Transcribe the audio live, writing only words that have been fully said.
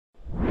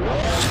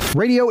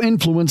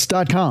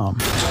RadioInfluence.com.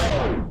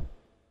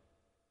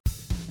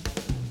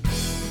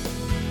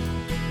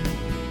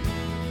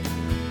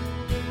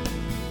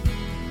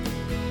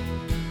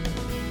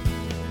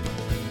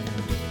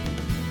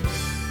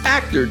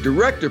 Actor,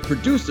 director,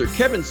 producer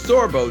Kevin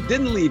Sorbo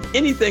didn't leave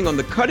anything on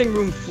the cutting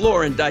room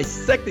floor in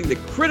dissecting the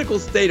critical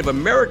state of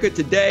America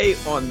today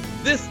on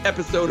this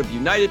episode of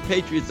United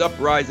Patriots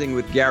Uprising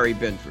with Gary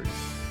Binford.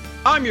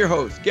 I'm your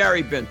host,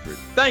 Gary Binford.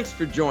 Thanks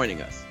for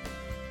joining us.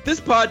 This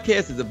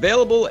podcast is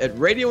available at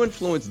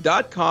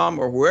radioinfluence.com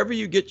or wherever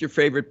you get your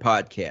favorite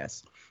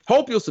podcasts.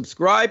 Hope you'll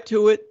subscribe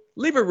to it,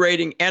 leave a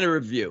rating and a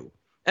review,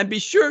 and be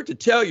sure to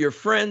tell your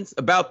friends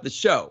about the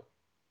show.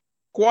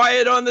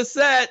 Quiet on the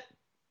set.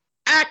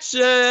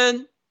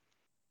 Action!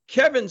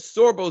 Kevin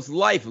Sorbo's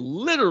life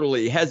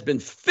literally has been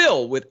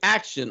filled with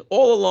action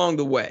all along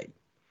the way.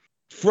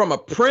 From a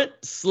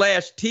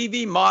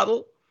print/TV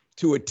model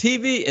to a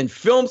TV and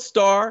film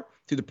star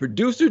to the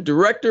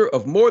producer-director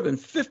of more than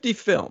 50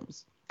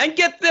 films. And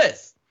get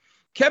this,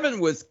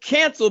 Kevin was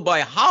canceled by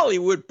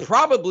Hollywood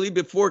probably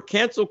before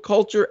cancel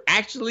culture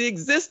actually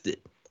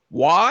existed.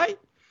 Why?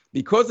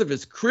 Because of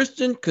his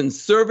Christian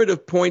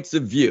conservative points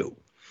of view.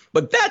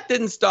 But that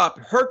didn't stop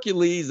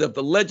Hercules of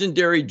the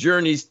legendary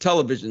Journeys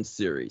television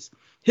series.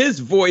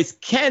 His voice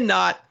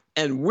cannot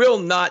and will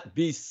not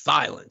be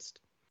silenced.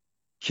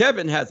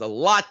 Kevin has a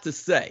lot to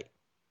say,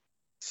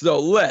 so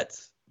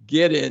let's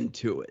get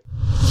into it.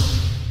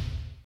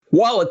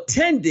 While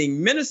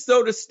attending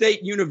Minnesota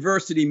State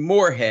University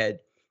Moorhead,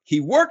 he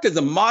worked as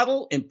a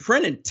model in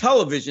print and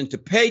television to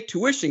pay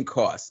tuition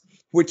costs,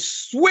 which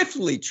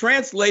swiftly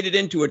translated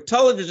into a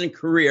television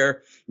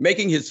career,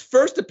 making his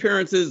first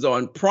appearances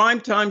on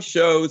primetime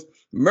shows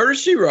Murder,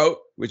 She Wrote,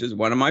 which is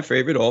one of my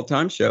favorite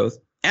all-time shows,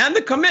 and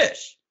The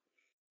Commish.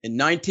 In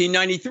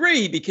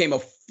 1993, he became a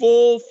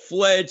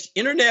full-fledged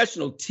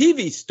international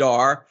TV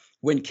star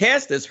when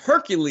cast as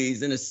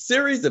Hercules in a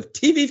series of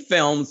TV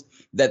films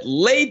that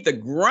laid the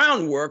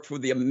groundwork for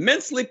the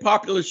immensely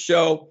popular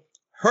show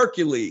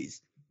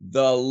Hercules,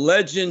 The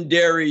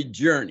Legendary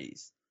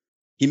Journeys.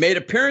 He made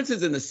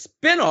appearances in the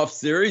spin-off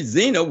series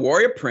Xena,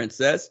 Warrior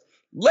Princess,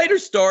 later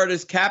starred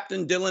as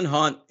Captain Dylan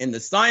Hunt in the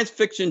science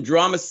fiction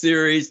drama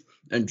series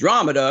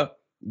Andromeda,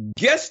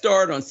 guest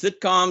starred on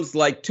sitcoms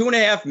like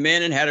 2.5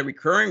 Men and had a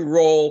recurring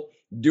role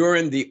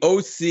during the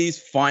OC's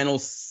final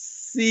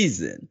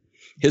season.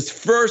 His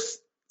first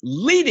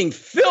leading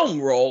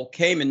film role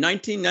came in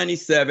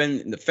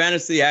 1997 in the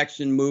fantasy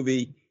action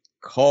movie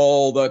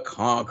Call the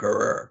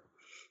Conqueror.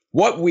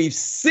 What we've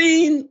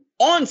seen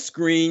on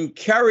screen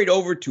carried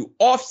over to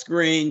off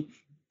screen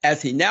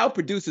as he now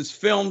produces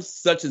films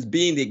such as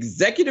being the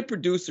executive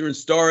producer and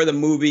star of the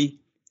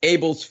movie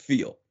Abel's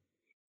Field.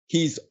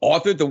 He's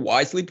authored the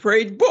wisely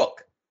praised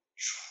book,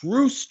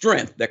 True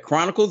Strength, that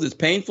chronicles his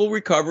painful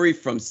recovery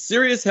from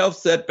serious health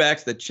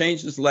setbacks that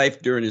changed his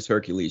life during his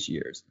Hercules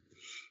years.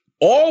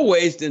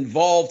 Always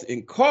involved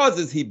in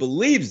causes he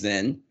believes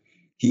in,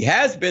 he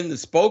has been the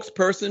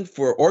spokesperson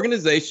for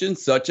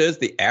organizations such as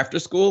the After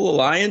School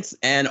Alliance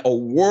and A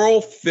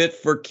World Fit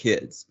for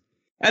Kids.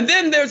 And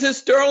then there's his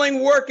sterling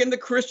work in the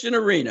Christian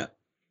arena,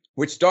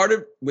 which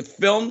started with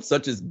films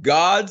such as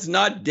God's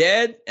Not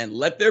Dead and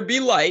Let There Be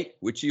Light,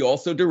 which he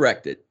also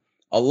directed.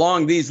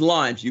 Along these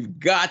lines, you've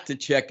got to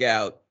check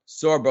out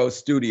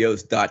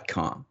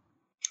sorbostudios.com.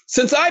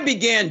 Since I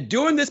began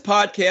doing this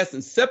podcast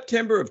in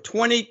September of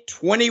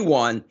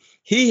 2021,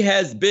 he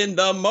has been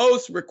the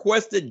most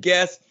requested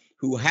guest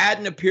who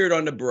hadn't appeared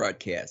on the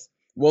broadcast.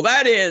 Well,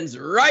 that ends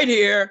right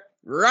here,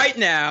 right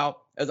now,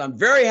 as I'm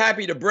very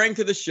happy to bring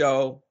to the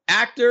show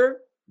actor,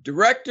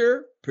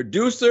 director,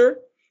 producer,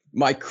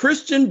 my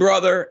Christian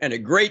brother, and a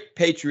great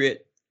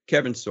patriot,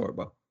 Kevin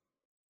Sorbo.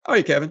 How are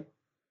you, Kevin?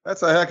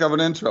 That's a heck of an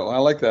intro. I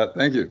like that.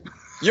 Thank you.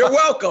 You're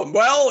welcome.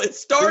 Well, it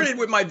started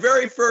with my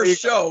very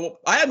first show.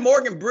 I had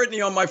Morgan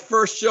Brittany on my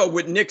first show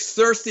with Nick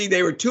Searcy.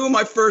 They were two of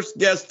my first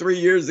guests 3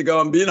 years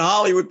ago. And being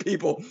Hollywood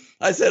people,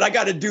 I said, I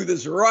got to do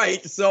this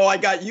right. So I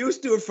got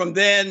used to it from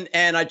then,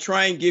 and I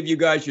try and give you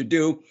guys your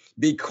due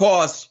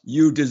because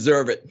you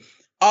deserve it.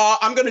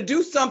 I'm going to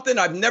do something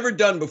I've never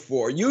done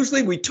before.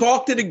 Usually we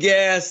talk to the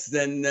guests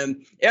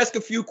and ask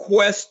a few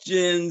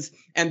questions,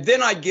 and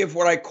then I give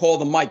what I call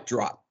the mic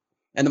drop.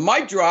 And the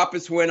mic drop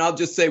is when I'll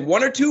just say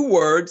one or two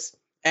words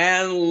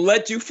and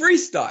let you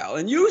freestyle.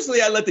 And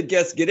usually I let the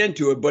guests get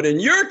into it. But in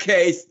your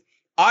case,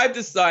 I've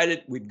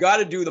decided we've got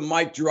to do the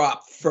mic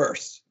drop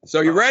first.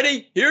 So you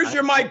ready? Here's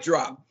your mic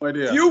drop.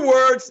 A few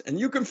words and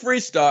you can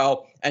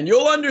freestyle and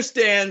you'll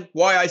understand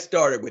why I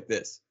started with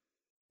this.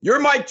 Your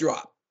mic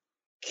drop.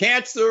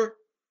 Cancel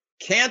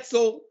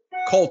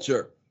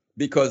culture.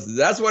 Because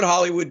that's what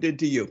Hollywood did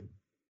to you.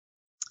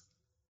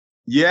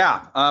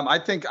 Yeah, I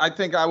think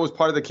I was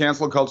part of the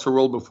cancel culture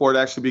world before it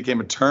actually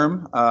became a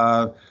term.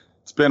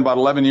 It's been about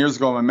 11 years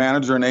ago. My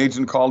manager and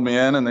agent called me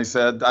in and they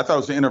said, I thought it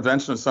was an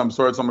intervention of some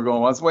sort. So I'm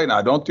going, well, wait, now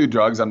I don't do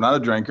drugs. I'm not a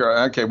drinker.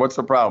 Okay, what's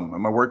the problem?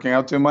 Am I working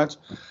out too much?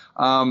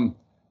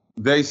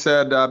 They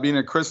said being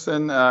a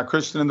Christian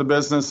in the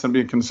business and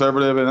being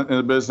conservative in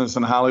the business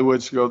in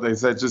Hollywood, they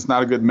said it's just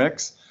not a good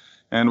mix.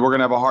 and we're going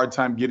to have a hard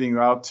time getting you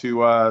out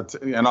to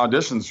and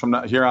auditions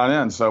from here on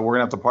in. So we're going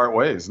to have to part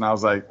ways. And I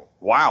was like,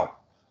 wow,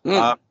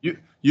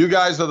 you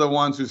guys are the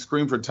ones who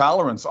scream for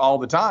tolerance all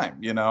the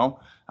time,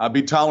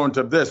 be tolerant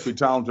of this, be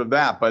tolerant of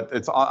that. But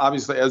it's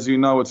obviously, as you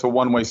know, it's a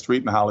one-way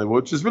street in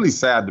Hollywood, which is really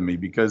sad to me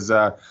because,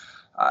 I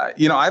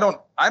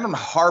don't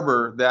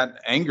harbor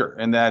that anger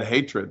and that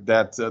hatred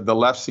that the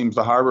left seems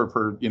to harbor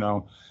for,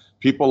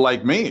 people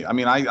like me. I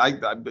mean,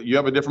 you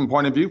have a different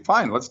point of view.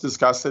 Fine, let's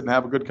discuss it and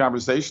have a good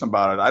conversation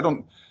about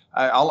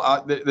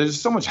it. There's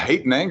so much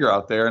hate and anger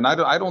out there, and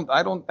I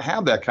don't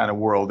have that kind of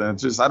world, and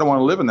it's just I don't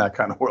want to live in that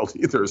kind of world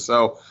either.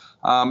 So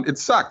it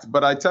sucked,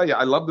 but I tell you,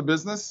 I love the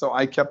business, so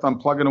I kept on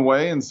plugging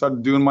away and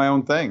started doing my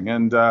own thing.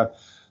 And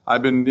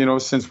I've been,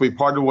 since we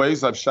parted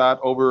ways, I've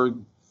shot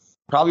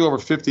probably over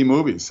 50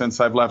 movies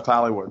since I've left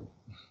Hollywood.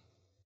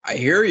 I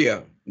hear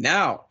you.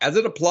 Now, as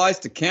it applies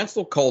to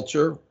cancel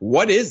culture,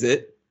 what is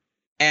it?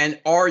 And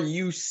are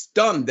you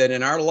stunned that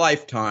in our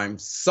lifetime,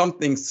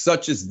 something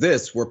such as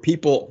this, where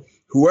people,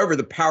 whoever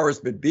the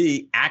powers that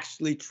be,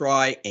 actually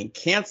try and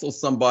cancel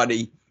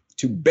somebody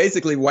to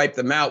basically wipe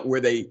them out, where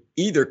they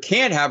either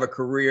can't have a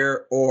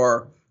career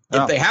or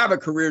if they have a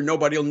career,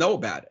 nobody will know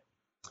about it?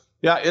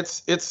 Yeah,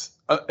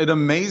 it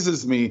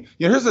amazes me.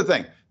 Here's the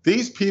thing.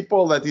 These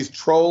people, these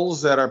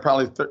trolls that are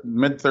probably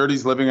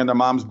mid-30s living in their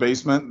mom's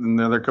basement and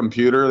their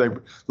computer,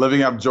 they're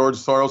living off George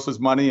Soros's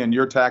money and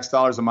your tax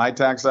dollars and my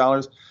tax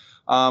dollars.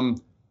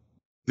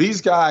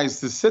 These guys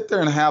to sit there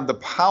and have the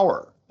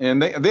power,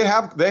 and they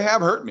have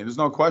hurt me. There's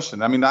no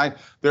question. I mean,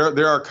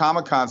 there are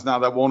Comic-Cons now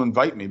that won't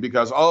invite me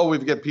because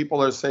we've got people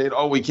that are saying,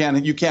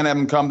 you can't have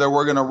him come there.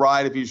 We're going to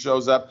riot if he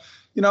shows up.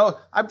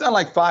 I've done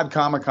like 5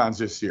 Comic-Cons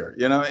this year.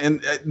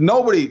 And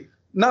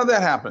none of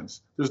that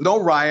happens. There's no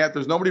riot.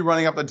 There's nobody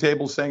running up the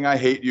table saying I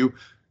hate you.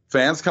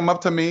 Fans come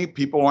up to me.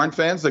 People who aren't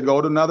fans, they go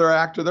to another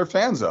actor they're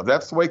fans of.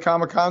 That's the way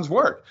Comic-Cons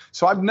work.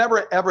 So I've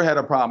never, ever had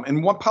a problem.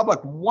 In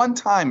one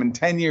time in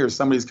 10 years,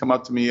 somebody's come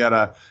up to me at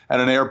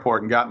an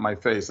airport and got in my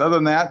face. Other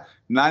than that,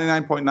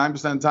 99.9%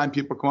 of the time,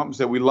 people come up and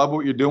say, we love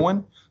what you're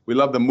doing. We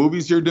love the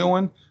movies you're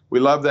doing.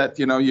 We love that,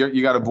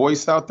 you got a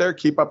voice out there.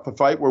 Keep up the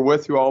fight. We're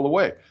with you all the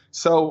way.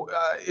 So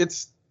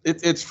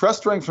it's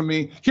frustrating for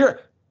me. Here,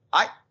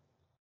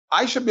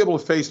 I should be able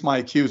to face my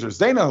accusers.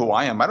 They know who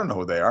I am. I don't know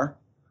who they are.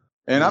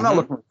 And I'm not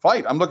looking for a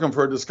fight. I'm looking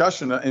for a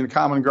discussion in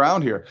common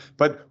ground here.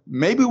 But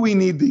maybe we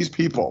need these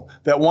people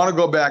that want to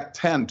go back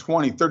 10,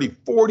 20, 30,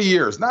 40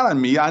 years. Not on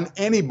me, on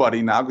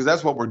anybody now, because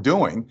that's what we're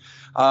doing.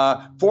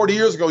 40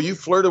 years ago, you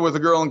flirted with a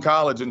girl in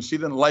college and she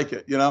didn't like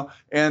it,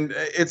 And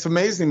it's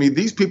amazing to me.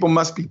 These people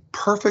must be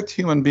perfect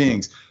human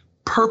beings.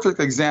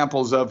 Perfect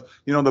examples of,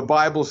 the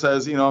Bible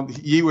says,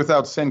 ye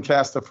without sin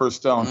cast the first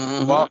stone.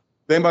 Well,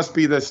 they must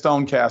be the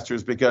stone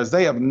casters because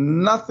they have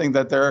nothing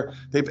that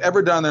they've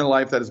ever done in their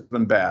life that has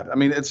been bad. I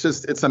mean,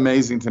 it's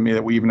amazing to me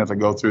that we even have to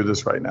go through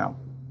this right now.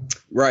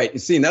 Right.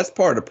 See, and that's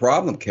part of the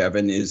problem,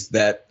 Kevin, is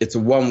that it's a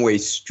one-way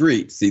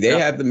street. See, they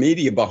have the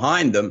media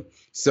behind them,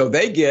 so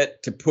they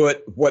get to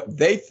put what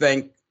they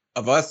think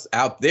of us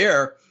out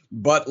there.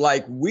 But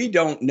we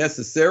don't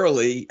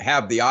necessarily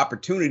have the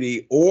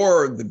opportunity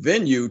or the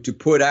venue to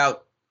put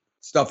out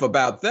stuff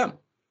about them,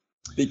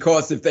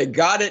 because if they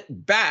got it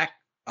back,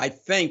 I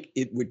think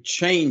it would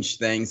change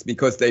things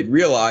because they'd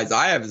realize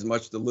I have as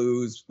much to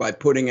lose by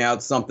putting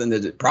out something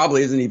that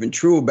probably isn't even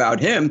true about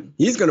him.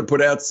 He's going to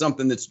put out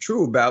something that's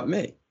true about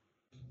me.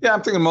 Yeah,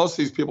 I'm thinking most of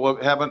these people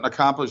haven't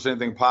accomplished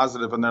anything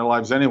positive in their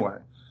lives anyway.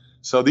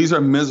 So these are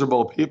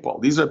miserable people.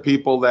 These are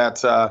people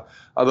that are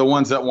the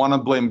ones that want to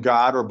blame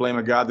God or blame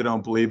a God they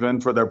don't believe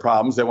in for their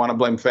problems. They want to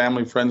blame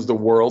family, friends, the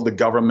world, the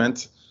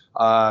government,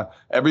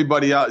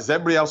 everybody else. It's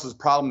everybody else's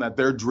problem that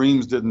their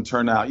dreams didn't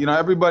turn out.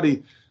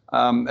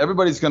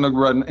 Everybody's going to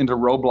run into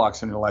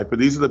roadblocks in your life, but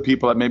these are the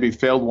people that maybe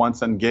failed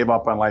once and gave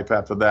up on life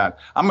after that.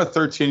 I'm a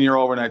 13-year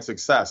overnight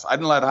success. I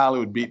didn't let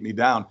Hollywood beat me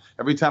down.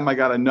 Every time I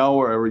got a no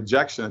or a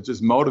rejection, it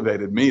just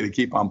motivated me to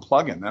keep on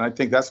plugging. And I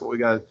think that's what we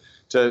got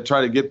to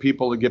try to get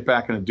people to get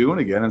back into doing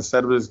again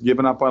instead of just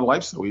giving up on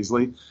life so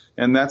easily.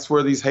 And that's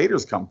where these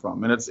haters come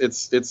from. And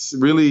it's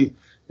really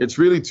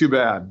too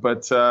bad.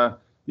 But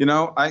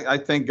I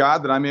thank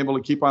God that I'm able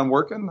to keep on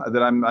working,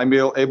 that I'm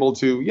able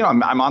to,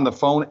 I'm on the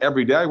phone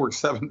every day. I work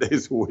 7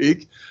 days a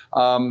week.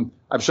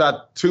 I've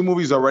shot 2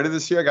 movies already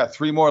this year. I got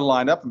 3 more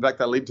lined up. In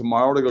fact, I leave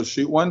tomorrow to go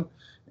shoot one.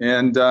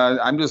 And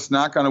I'm just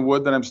knocking on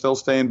wood that I'm still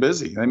staying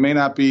busy. They may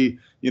not be,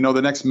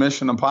 the next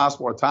Mission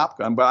Impossible or Top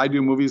Gun, but I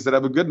do movies that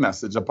have a good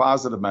message, a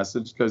positive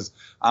message, because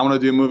I want to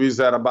do movies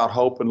that are about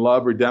hope and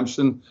love,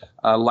 redemption,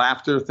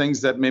 laughter,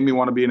 things that made me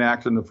want to be an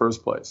actor in the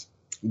first place.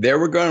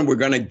 We're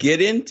going to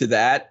get into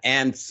that.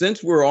 And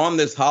since we're on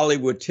this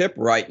Hollywood tip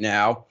right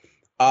now,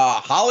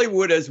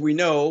 Hollywood, as we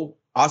know,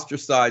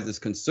 ostracizes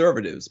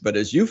conservatives. But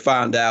as you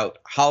found out,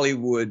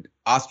 Hollywood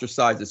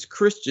ostracizes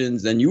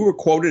Christians. And you were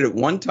quoted at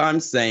one time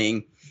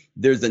saying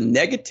there's a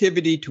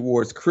negativity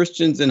towards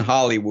Christians in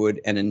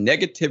Hollywood and a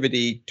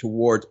negativity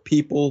towards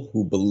people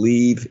who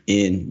believe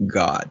in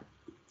God.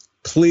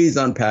 Please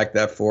unpack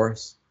that for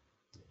us.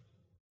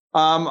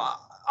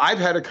 I've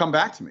had it come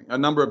back to me a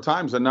number of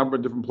times, a number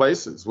of different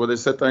places where they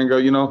sit there and go,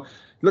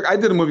 look, I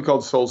did a movie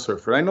called Soul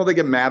Surfer. I know they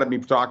get mad at me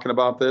for talking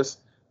about this,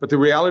 but the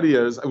reality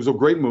is it was a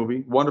great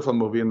movie, wonderful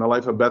movie in the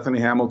life of Bethany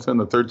Hamilton,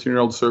 the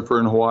 13-year-old surfer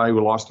in Hawaii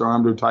who lost her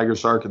arm to a tiger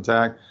shark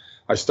attack.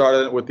 I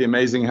started it with the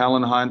amazing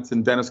Helen Hunt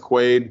and Dennis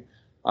Quaid.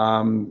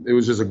 It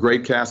was just a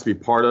great cast to be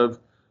part of.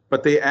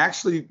 But they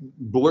actually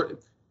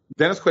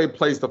Dennis Quaid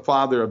plays the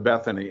father of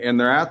Bethany, and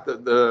they're at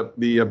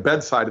the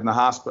bedside in the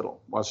hospital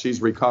while she's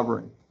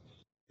recovering.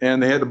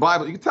 And they had the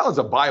Bible. You can tell it's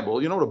a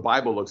Bible. You know what a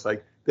Bible looks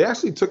like. They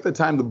actually took the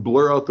time to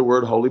blur out the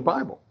word Holy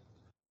Bible.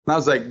 And I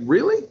was like,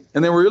 really?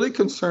 And they were really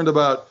concerned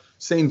about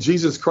saying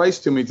Jesus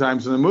Christ too many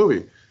times in the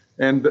movie.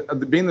 And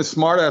being the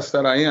smartass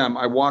that I am,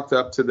 I walked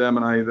up to them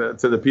and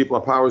to the people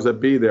of powers that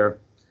be there.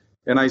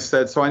 And I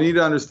said, so I need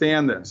to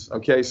understand this.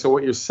 Okay, so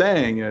what you're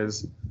saying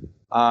is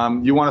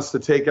you want us to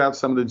take out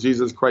some of the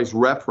Jesus Christ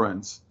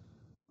reference.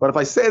 But if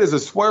I say it as a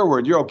swear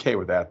word, you're okay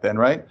with that then,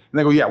 right? And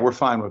they go, yeah, we're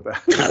fine with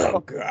that. Oh,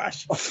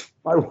 gosh.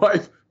 My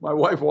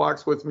wife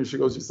walks with me. She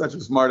goes, you're such a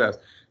smartass.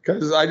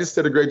 Because I just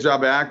did a great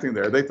job of acting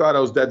there. They thought I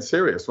was dead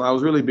serious when I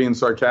was really being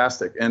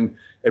sarcastic. And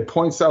it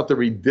points out the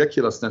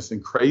ridiculousness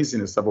and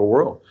craziness of a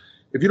world.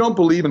 If you don't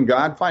believe in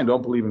God, fine,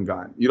 don't believe in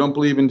God. You don't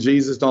believe in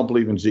Jesus, don't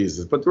believe in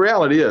Jesus. But the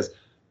reality is,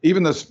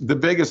 even the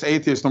biggest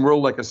atheists in the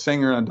world, like a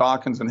Singer and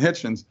Dawkins and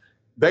Hitchens,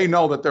 they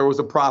know that there was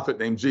a prophet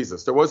named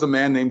Jesus. There was a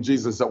man named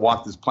Jesus that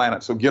walked this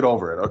planet. So get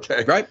over it,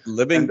 okay? Right,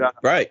 living,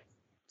 right.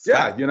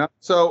 Yeah,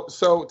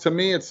 So to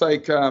me, it's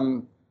like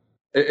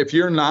if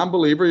you're a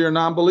non-believer, you're a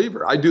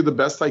non-believer. I do the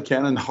best I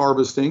can in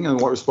harvesting and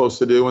what we're supposed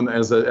to do, and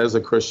as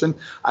a Christian,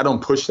 I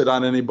don't push it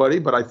on anybody.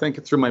 But I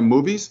think through my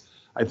movies,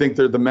 I think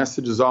the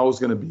message is always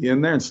going to be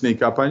in there and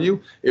sneak up on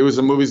you. It was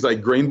in movies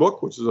like Green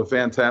Book, which is a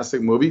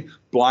fantastic movie.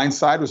 Blind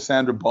Side with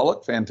Sandra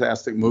Bullock,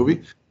 fantastic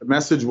movie. The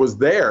message was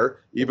there,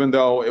 even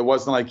though it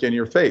wasn't like in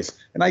your face.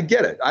 And I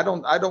get it. I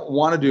don't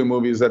want to do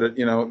movies that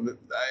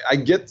I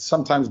get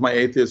sometimes my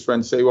atheist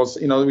friends say, well,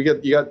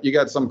 you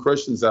got some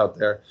Christians out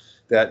there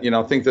that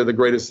think they're the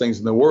greatest things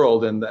in the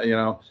world, and I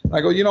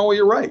go, well,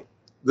 you're right.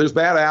 There's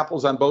bad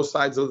apples on both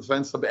sides of the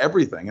fence of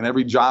everything and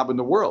every job in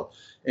the world.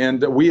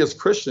 And we as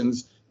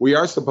Christians, we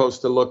are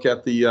supposed to look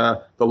at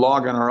the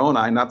log in our own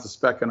eye, not the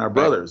speck in our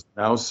brother's.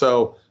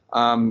 So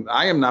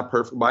I am not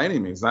perfect by any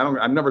means.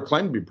 I've never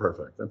claimed to be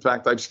perfect. In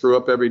fact, I screw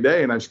up every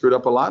day, and I've screwed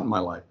up a lot in my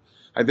life.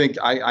 I think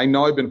I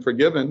know I've been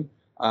forgiven,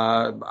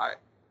 but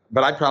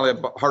I probably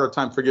have a harder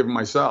time forgiving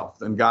myself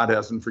than God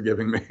has in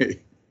forgiving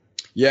me.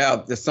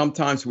 Yeah,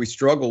 sometimes we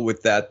struggle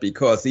with that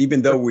because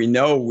even though we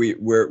know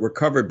we're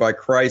covered by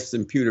Christ's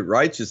imputed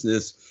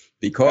righteousness,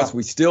 because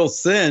we still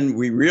sin,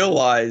 we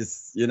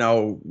realize,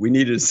 we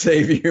needed a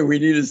savior. We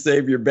needed a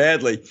savior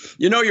badly.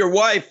 Your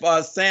wife,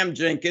 Sam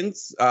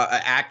Jenkins,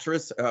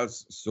 actress,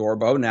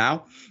 Sorbo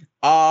now,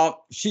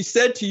 she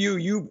said to you,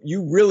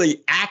 you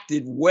really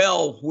acted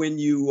well when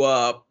you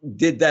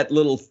did that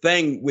little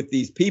thing with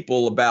these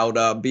people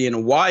about being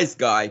a wise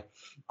guy.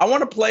 I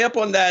want to play up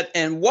on that.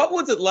 And what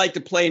was it like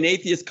to play an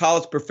atheist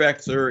college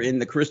professor in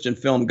the Christian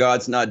film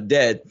God's Not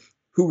Dead,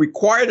 who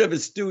required of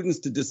his students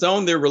to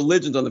disown their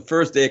religions on the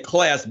first day of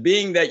class,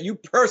 being that you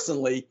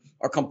personally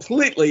are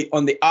completely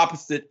on the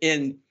opposite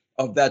end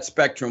of that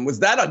spectrum? Was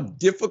that a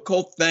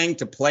difficult thing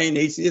to play an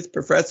atheist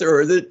professor,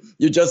 or is it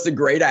you're just a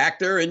great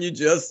actor and you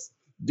just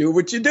do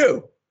what you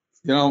do?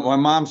 My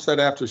mom said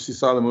after she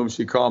saw the movie,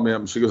 she called me up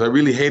and she goes, I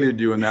really hated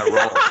you in that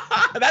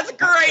role. That's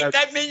great.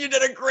 That means you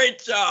did a great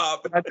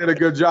job. I did a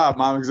good job,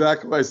 Mom.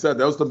 Exactly what I said.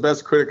 That was the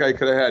best critic I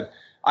could have had.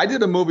 I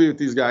did a movie with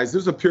these guys.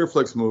 This was a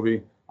PureFlix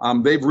movie.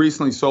 They've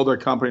recently sold their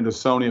company to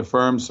Sony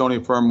Affirm.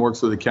 Sony Affirm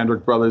works with the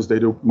Kendrick brothers. They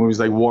do movies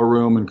like War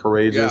Room and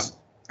Courageous.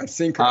 Yeah, I've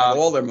seen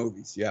all their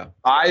movies. Yeah.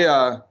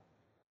 I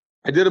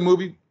did a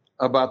movie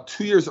about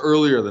 2 years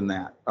earlier than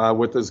that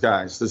with those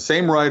guys. The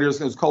same writers.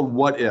 It was called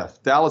What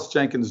If. Dallas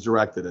Jenkins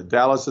directed it.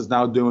 Dallas is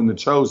now doing The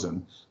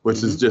Chosen,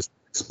 which is just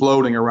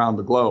exploding around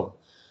the globe.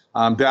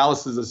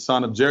 Dallas is the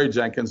son of Jerry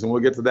Jenkins, and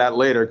we'll get to that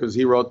later because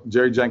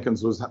Jerry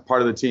Jenkins was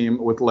part of the team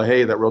with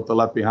LaHaye that wrote the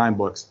Left Behind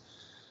books.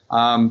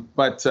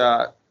 But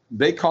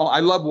I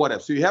love What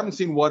If. So you haven't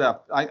seen What If.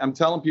 I'm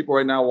telling people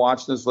right now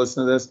watching this,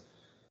 listening to this,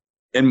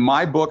 in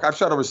my book, I've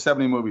shot over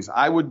 70 movies.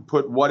 I would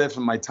put What If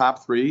in my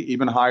top 3,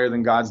 even higher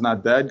than God's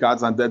Not Dead.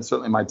 God's Not Dead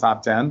certainly in my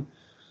top 10.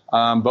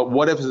 But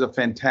What If is a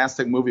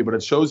fantastic movie, but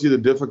it shows you the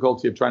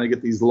difficulty of trying to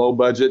get these low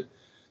budget.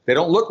 They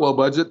don't look low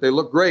budget. They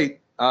look great.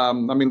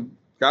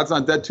 God's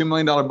Not Dead, $2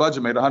 million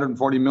budget, made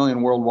 $140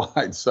 million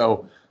worldwide.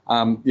 So,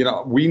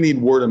 we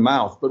need word of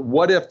mouth. But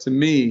What If, to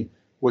me,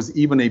 was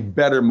even a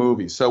better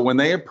movie. So when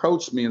they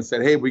approached me and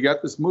said, hey, we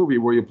got this movie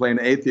where you play an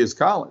atheist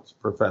college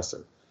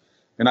professor.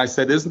 And I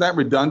said, isn't that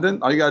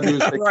redundant? All you got to do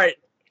is say, right.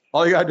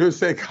 All you got to do is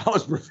say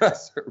college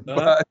professor.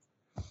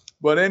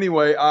 But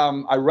anyway,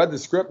 I read the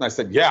script and I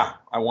said, yeah,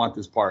 I want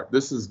this part.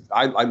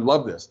 I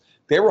love this.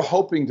 They were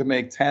hoping to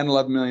make $10,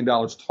 $11 million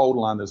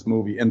total on this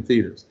movie in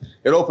theaters.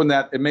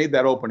 It made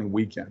that opening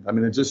weekend.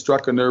 It just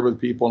struck a nerve with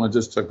people and it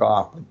just took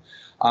off.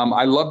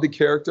 I love the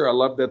character. I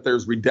love that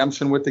there's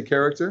redemption with the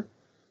character.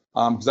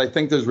 because I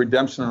think there's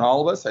redemption in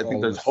all of us. I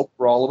think there's hope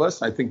for all of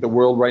us. I think the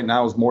world right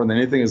now is more than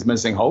anything is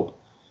missing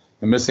hope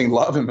and missing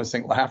love and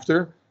missing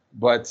laughter.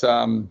 But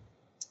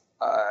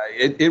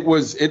it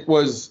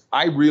was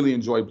I really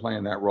enjoyed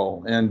playing that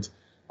role. And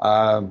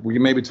we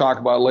can maybe talk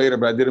about it later,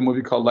 but I did a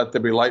movie called Let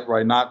There Be Light where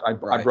I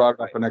brought it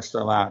up an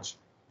extra notch.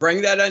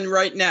 Bring that in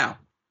right now.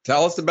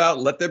 Tell us about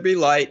Let There Be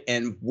Light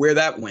and where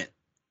that went.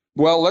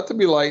 Well, Let There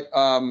Be Light,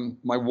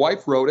 my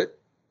wife wrote it.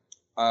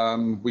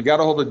 We got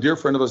a hold of a dear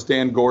friend of us,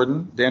 Dan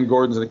Gordon. Dan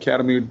Gordon's an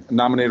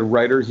Academy-nominated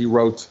writer. He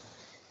wrote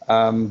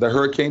The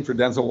Hurricane for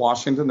Denzel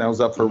Washington. That was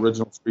up for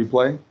original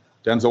screenplay.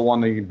 Denzel won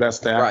the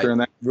best actor in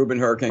that. Reuben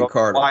Hurricane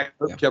Carter.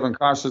 Kevin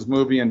Costner's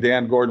movie, and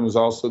Dan Gordon was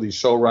also the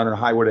showrunner,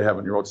 Highway to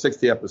Heaven. He wrote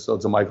 60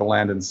 episodes of Michael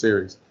Landon's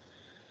series.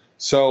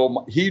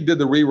 So he did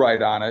the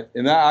rewrite on it,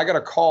 and I got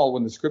a call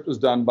when the script was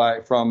done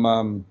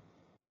from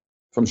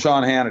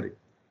Sean Hannity,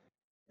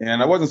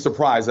 and I wasn't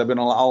surprised. I've been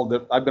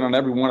on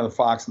every one of the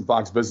Fox and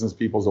Fox Business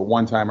Peoples at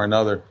one time or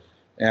another,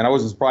 and I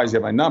wasn't surprised he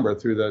had my number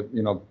through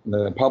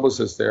the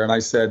publicist there. And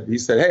he said,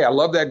 "Hey, I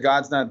love that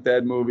God's Not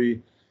Dead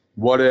movie,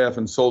 What If,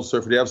 and Soul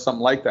Surfer. Do you have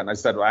something like that?" And I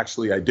said, "Well,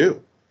 actually, I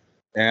do."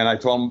 And I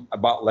told him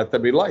about Let There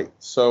Be Light.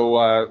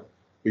 So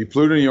we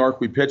flew to New York.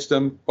 We pitched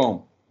him.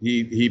 Boom.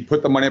 He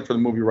put the money up for the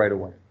movie right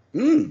away.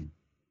 And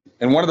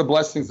one of the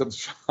blessings of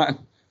Sean,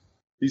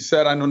 he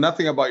said, "I know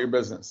nothing about your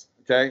business.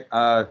 Okay,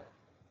 I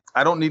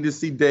don't need to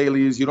see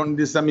dailies. You don't need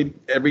to send me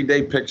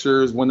everyday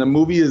pictures. When the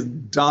movie is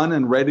done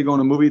and ready to go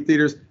into movie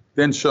theaters,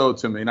 then show it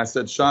to me." And I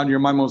said, "Sean, you're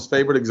my most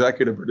favorite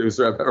executive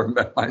producer I've ever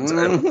met in my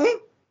entire life."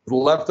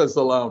 Left us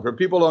alone. For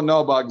people who don't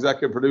know about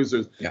executive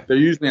producers, they're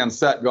usually on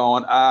set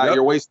going,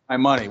 "You're wasting my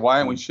money. Why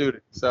aren't we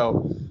shooting?"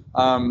 So,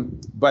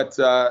 but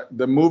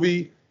the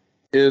movie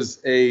is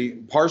a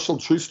partial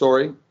true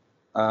story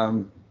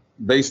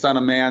based on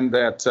a man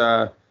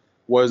that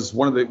was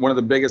one of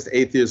the biggest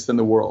atheists in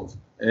the world,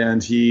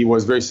 and he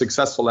was very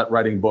successful at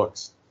writing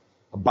books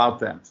about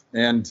that.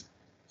 And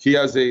he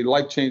has a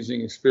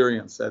life-changing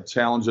experience that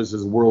challenges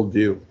his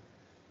worldview.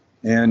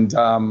 And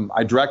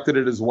I directed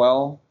it as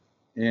well.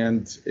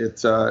 And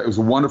it was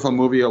a wonderful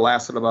movie. It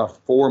lasted about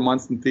 4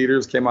 months in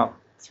theaters. Came out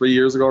 3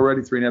 years ago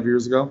already, 3.5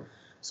 years ago.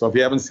 So if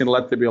you haven't seen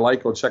Let There Be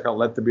Light, go check out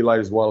Let There Be Light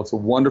as well. It's a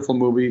wonderful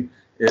movie.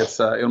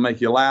 It'll make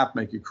you laugh,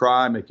 make you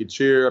cry, make you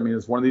cheer. I mean,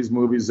 it's one of these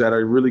movies that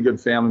are really good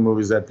family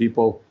movies that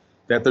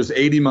there's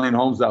 80 million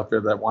homes out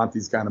there that want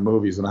these kind of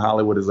movies, and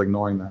Hollywood is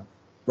ignoring that.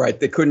 Right.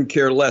 They couldn't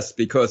care less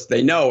because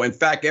they know. In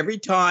fact, every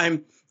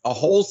time a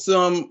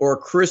wholesome or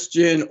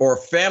Christian or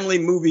family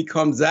movie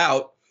comes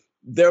out,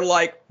 they're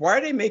like, why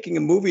are they making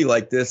a movie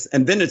like this?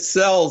 And then it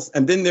sells.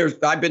 And then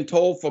I've been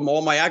told from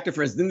all my actor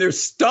friends, then they're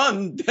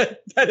stunned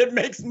that it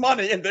makes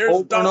money. And they're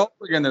over stunned. And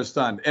over again, they're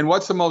stunned. And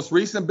what's the most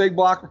recent big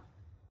block?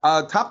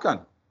 Top Gun.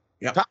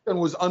 Yep. Top Gun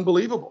was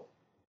unbelievable.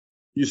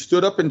 You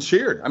stood up and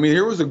cheered. I mean,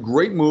 here was a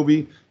great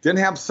movie. Didn't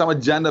have some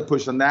agenda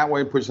pushing that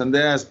way, pushing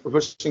this,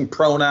 pushing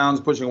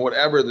pronouns, pushing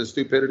whatever, the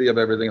stupidity of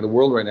everything in the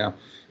world right now.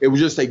 It was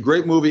just a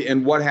great movie.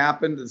 And what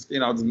happened is,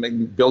 it's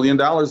making $1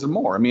 billion and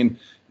more. I mean,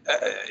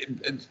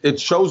 it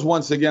shows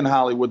once again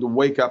Hollywood to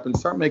wake up and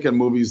start making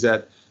movies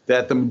that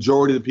the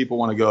majority of the people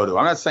want to go to.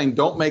 I'm not saying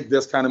don't make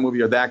this kind of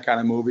movie or that kind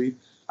of movie.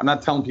 I'm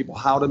not telling people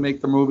how to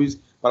make the movies,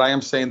 but I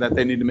am saying that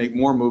they need to make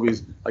more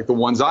movies like the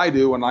ones I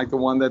do and like the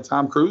one that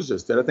Tom Cruise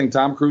just did. I think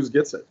Tom Cruise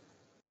gets it.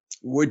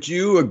 Would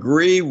you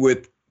agree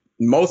with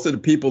most of the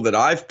people that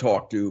I've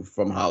talked to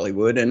from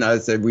Hollywood? And I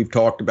said, we've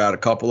talked about a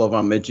couple of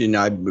them.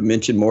 I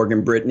mentioned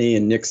Morgan Brittany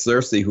and Nick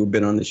Searcy, who've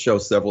been on the show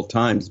several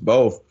times,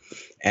 both.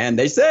 And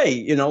they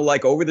say,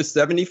 like over the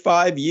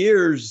 75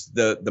 years,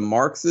 the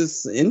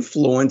Marxist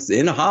influence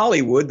in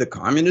Hollywood, the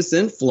communist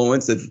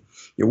influence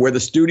where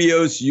the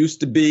studios used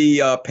to be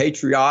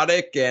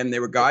patriotic, and there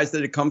were guys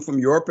that had come from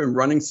Europe and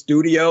running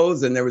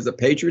studios, and there was a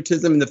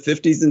patriotism in the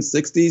 50s and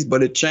 60s,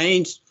 but it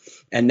changed.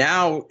 And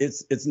now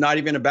it's not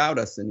even about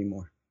us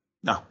anymore.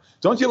 No.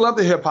 Don't you love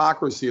the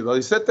hypocrisy, though?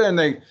 They sit there and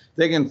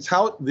they can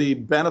tout the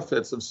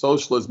benefits of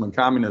socialism and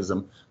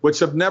communism, which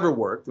have never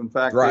worked. In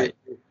fact, right.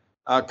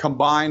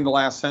 Combined the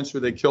last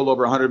century, they killed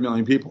over 100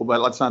 million people, but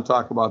let's not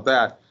talk about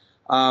that.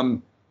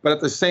 But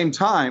at the same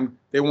time,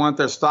 they want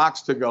their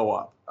stocks to go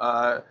up.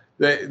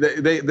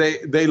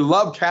 They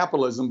love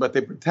capitalism, but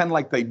they pretend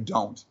like they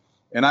don't.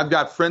 And I've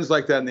got friends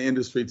like that in the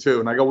industry too.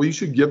 And I go, well, you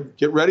should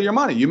get rid of your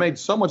money. You made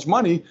so much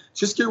money,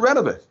 just get rid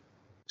of it.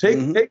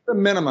 Take the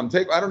minimum.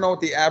 I don't know what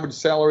the average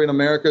salary in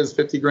America is,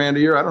 50 grand a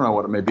year. I don't know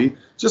what it may be.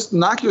 Just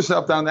knock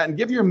yourself down that and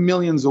give your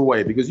millions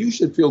away, because you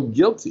should feel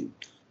guilty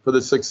for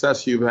the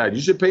success you've had.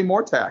 You should pay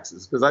more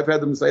taxes, because I've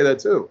had them say that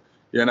too.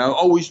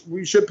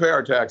 We should pay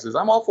our taxes.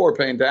 I'm all for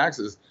paying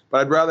taxes,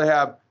 but I'd rather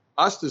have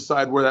us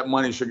decide where that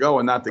money should go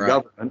and not the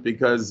government,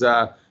 because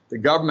the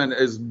government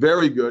is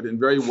very good and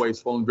very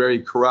wasteful and very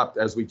corrupt,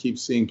 as we keep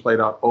seeing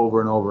played out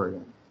over and over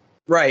again.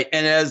 Right.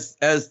 And as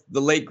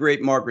the late,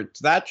 great Margaret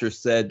Thatcher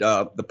said,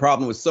 the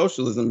problem with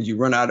socialism is you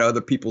run out of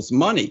other people's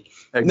money.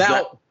 Exactly.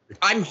 Now,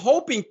 I'm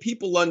hoping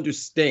people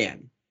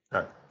understand,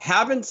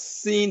 haven't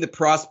seen the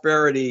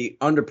prosperity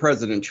under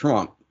President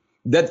Trump,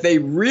 that they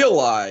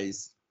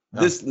realize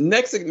this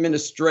next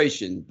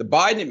administration, the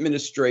Biden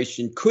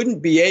administration, couldn't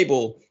be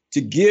able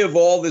to give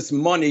all this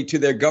money to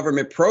their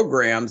government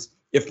programs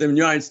if the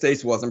United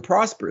States wasn't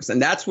prosperous.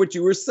 And that's what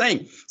you were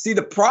saying. See,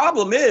 the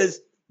problem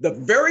is the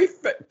very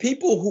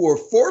people who are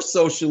for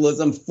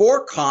socialism,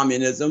 for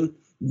communism,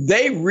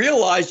 they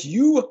realize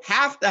you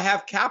have to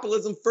have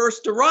capitalism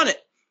first to run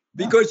it,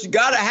 because you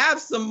got to have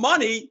some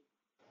money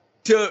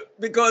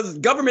because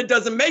government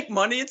doesn't make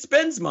money, it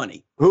spends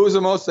money. Who is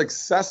the most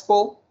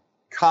successful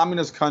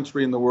communist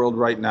country in the world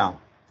right now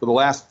for the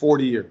last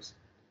 40 years?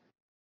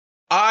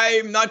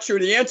 I'm not sure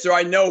the answer.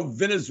 I know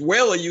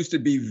Venezuela used to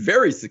be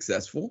very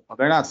successful.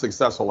 They're not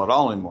successful at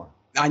all anymore.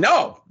 I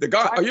know.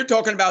 Oh, you're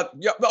talking about,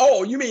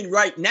 oh, you mean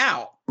right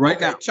now?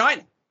 Right now.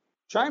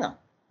 China.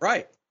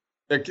 Right.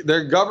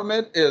 Their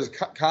government is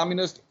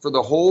communist for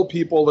the whole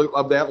people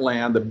of that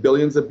land, the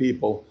billions of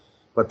people,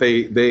 but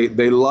they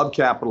love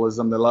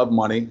capitalism, they love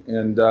money,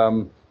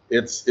 and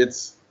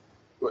it's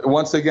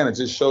once again, it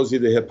just shows you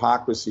the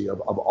hypocrisy of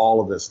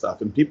all of this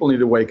stuff, and people need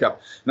to wake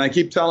up. And I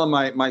keep telling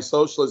my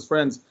socialist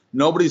friends,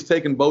 nobody's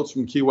taking boats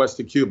from Key West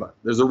to Cuba.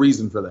 There's a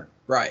reason for that.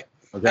 Right.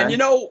 Okay?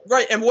 And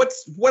right. And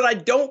what I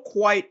don't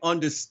quite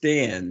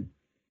understand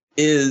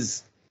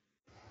is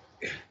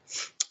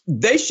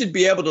they should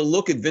be able to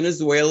look at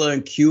Venezuela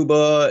and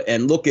Cuba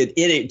and look at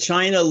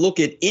China,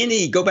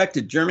 go back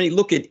to Germany,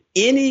 look at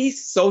any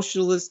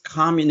socialist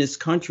communist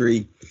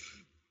country.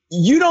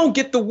 You don't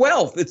get the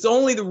wealth. It's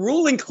only the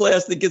ruling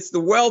class that gets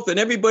the wealth, and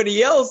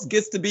everybody else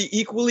gets to be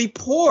equally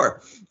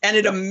poor. And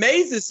it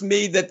amazes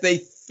me that they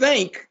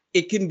think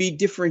it can be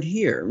different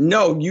here.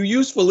 No, you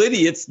useful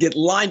idiots get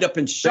lined up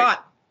and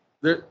shot.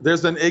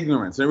 There's an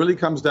ignorance. It really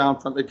comes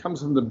from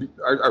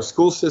our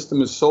school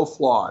system is so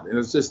flawed, and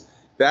it's just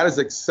that is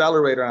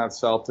accelerated on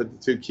itself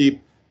to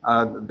keep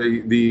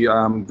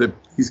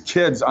these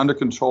kids under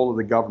control of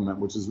the government,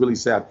 which is really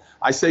sad.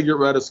 I say get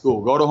rid of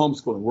school, go to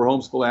homeschooling. We're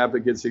homeschool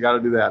advocates. You got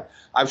to do that.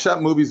 I've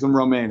shot movies in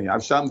Romania.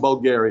 I've shot in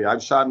Bulgaria.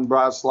 I've shot in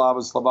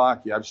Bratislava,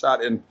 Slovakia. I've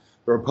shot in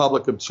the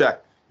Republic of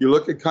Czech. You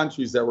look at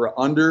countries that were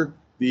under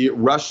the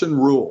Russian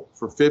rule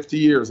for 50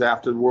 years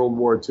after World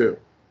War II,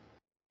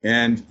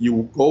 and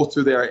you go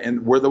through there,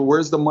 and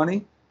where's the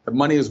money? The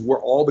money is where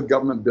all the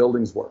government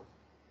buildings were.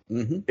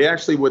 Mm-hmm. They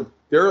actually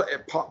there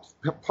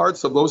are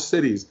parts of those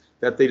cities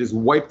that they just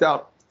wiped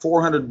out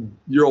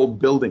 400-year-old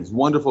buildings,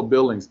 wonderful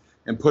buildings,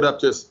 and put up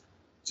just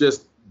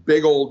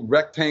big old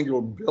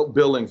rectangular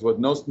buildings with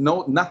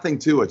nothing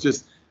to it,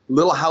 just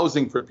little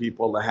housing for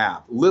people to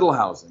have, little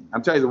housing.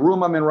 I'm telling you, the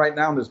room I'm in right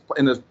now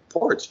in this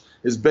porch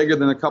is bigger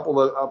than a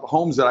couple of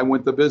homes that I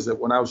went to visit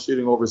when I was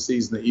shooting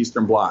overseas in the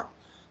Eastern Bloc.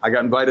 I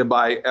got invited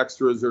by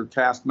extras or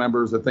cast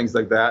members or things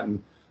like that,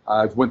 and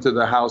I went to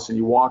the house, and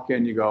you walk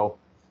in, you go,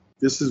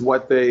 this is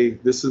what they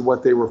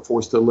were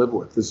forced to live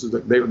with. This is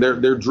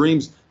their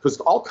dreams, because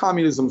all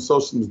communism,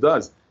 socialism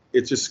does,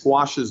 it just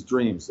squashes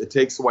dreams. It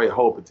takes away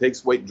hope. It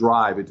takes away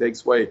drive. It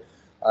takes away,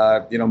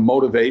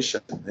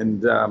 motivation.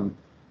 And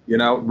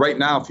right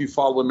now, if you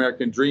follow the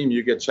American dream,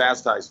 you get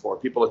chastised for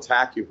it. People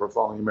attack you for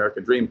following the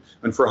American dream.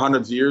 And for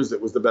hundreds of years,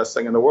 it was the best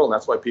thing in the world. And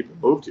that's why people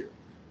moved here.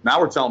 Now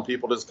we're telling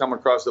people just come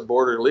across the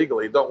border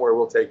illegally. Don't worry,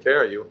 we'll take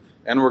care of you.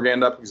 And we're going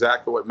to end up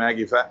exactly what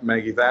Maggie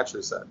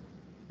Thatcher said.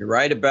 You're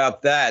right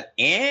about that.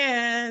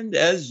 And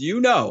as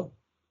you know,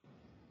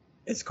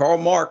 as Karl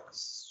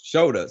Marx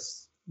showed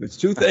us, there's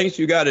two things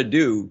you got to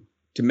do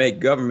to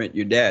make government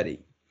your daddy.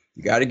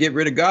 You got to get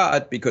rid of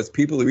God, because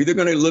people are either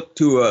going to look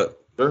to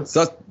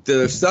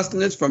the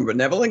sustenance from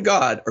benevolent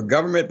God or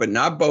government, but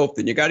not both.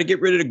 And you got to get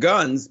rid of the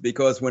guns,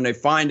 because when they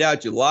find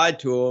out you lied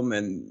to them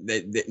and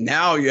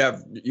now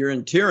you're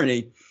in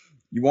tyranny,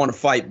 you want to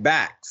fight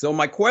back. So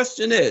my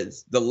question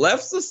is, the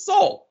left's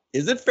assault,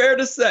 is it fair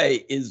to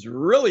say, is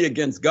really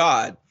against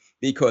God,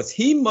 because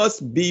he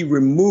must be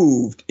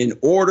removed in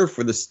order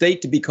for the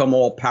state to become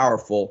all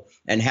powerful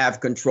and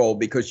have control,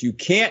 because you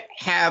can't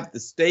have the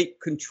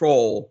state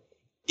control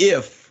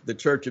if the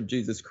Church of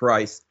Jesus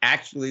Christ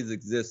actually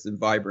exists and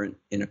vibrant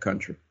in a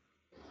country.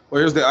 Well,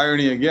 here's the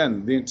irony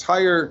again. The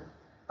entire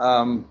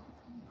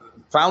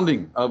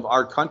founding of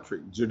our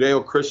country,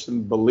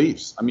 Judeo-Christian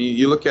beliefs. I mean,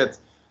 you look at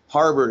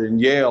Harvard and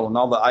Yale and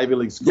all the Ivy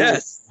League schools,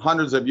 yes,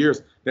 hundreds of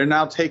years. They're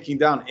now taking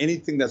down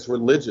anything that's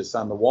religious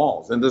on the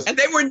walls, and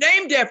they were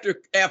named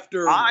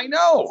after. I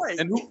know.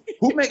 And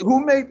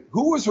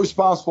who was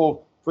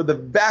responsible for the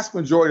vast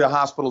majority of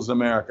hospitals in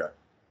America?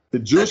 The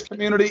Jewish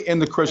community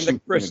and the Christian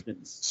community.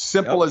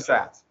 Simple as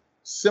that.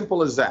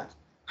 Simple as that.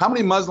 How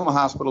many Muslim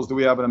hospitals do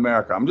we have in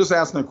America? I'm just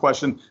asking a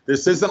question.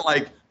 This isn't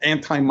like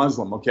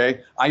anti-Muslim, okay?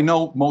 I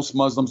know most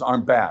Muslims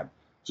aren't bad.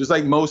 Just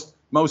like most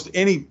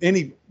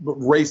any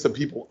race of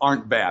people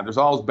aren't bad. There's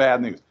always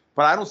bad news.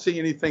 But I don't see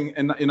anything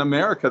in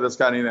America that's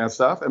got any of that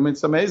stuff. I mean,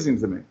 it's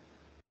amazing to me.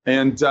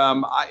 And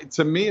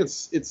to me,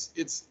 it's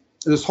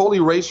this whole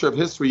erasure of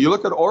history. You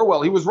look at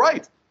Orwell, he was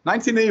right.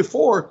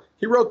 1984,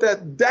 he wrote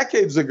that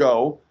decades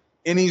ago,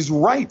 and he's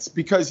right,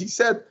 because he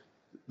said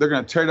they're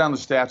going to tear down the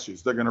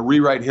statues. They're going to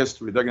rewrite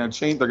history. They're going to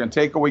change. They're going to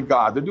take away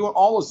God. They're doing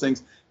all those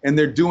things, and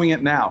they're doing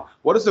it now.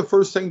 What is the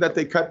first thing that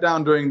they cut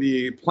down during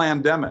the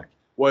pandemic?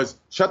 was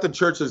shut the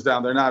churches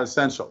down. They're not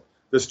essential.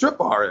 The strip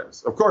bar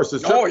is, of course. The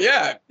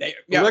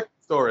liquor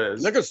store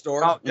is. Liquor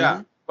store. Oh,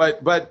 yeah.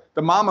 But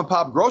the mom and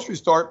pop grocery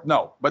store,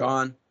 no. But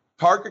gone.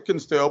 Target can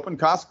stay open.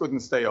 Costco can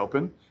stay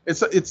open.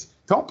 It's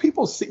don't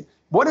people see?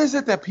 What is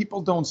it that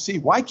people don't see?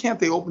 Why can't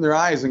they open their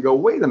eyes and go,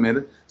 wait a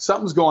minute,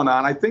 something's going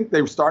on? I think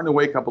they're starting to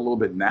wake up a little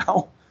bit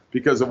now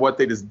because of what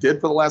they just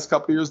did for the last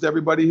couple of years to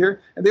everybody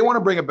here. And they want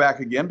to bring it back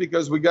again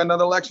because we got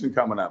another election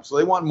coming up. So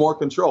they want more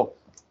control.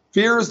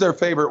 Fear is their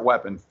favorite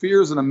weapon.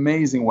 Fear is an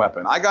amazing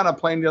weapon. I got on a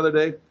plane the other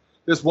day.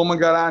 This woman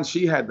got on.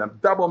 She had the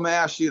double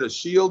mask. She had a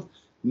shield.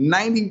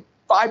 95%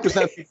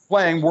 of people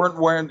playing weren't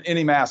wearing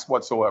any mask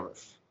whatsoever.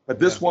 But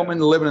this woman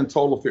living in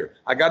total fear.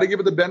 I got to give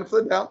her the benefit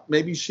of the doubt.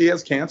 Maybe she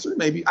has cancer.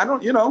 Maybe, I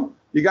don't,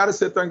 you got to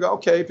sit there and go,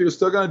 okay, if you're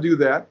still going to do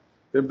that,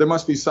 there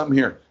must be something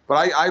here.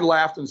 But I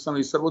laughed and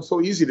somebody said, well, it's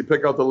so easy to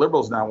pick out the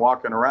liberals now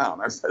walking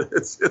around. I said,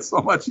 it's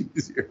so much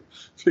easier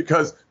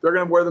because they're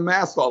going to wear the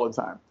mask all the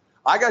time.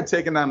 I got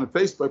taken down on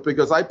Facebook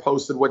because I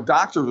posted what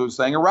doctors were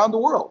saying around the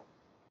world.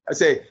 I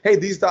say, hey,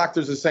 these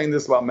doctors are saying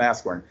this about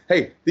mask wearing.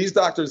 Hey, these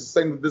doctors are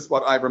saying this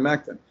about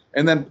ivermectin.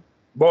 And then,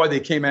 boy, they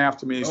came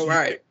after me. All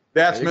right.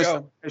 That's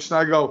misinformation.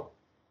 I go,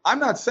 I'm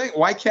not saying,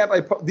 why can't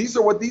I? These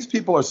are what these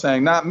people are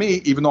saying, not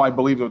me, even though I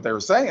believed what they were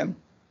saying.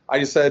 I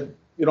just said,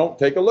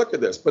 take a look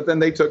at this. But then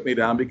they took me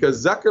down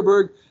because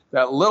Zuckerberg,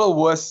 that little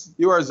wuss,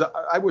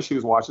 I wish he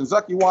was watching.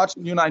 Zuck, you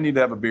watching? You and I need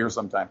to have a beer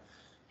sometime.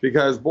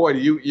 Because, boy,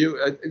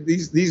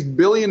 these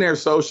billionaire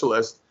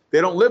socialists,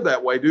 they don't live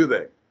that way, do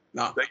they?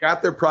 No. They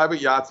got their private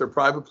yachts, their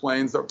private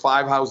planes, their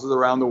 5 houses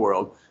around the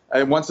world.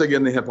 And once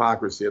again, the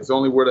hypocrisy. It's the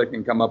only word I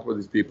can come up with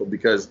these people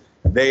because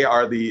they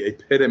are the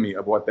epitome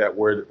of what that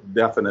word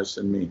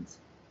definition means.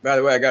 By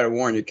the way, I got to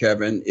warn you,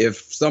 Kevin.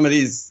 If some of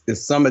these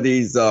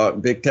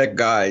big tech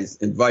guys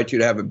invite you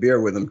to have a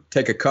beer with them,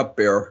 take a cup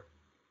beer.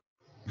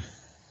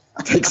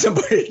 Take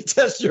somebody to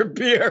test your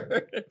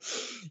beer.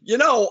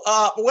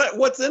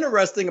 What's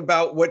interesting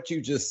about what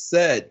you just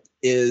said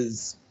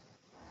is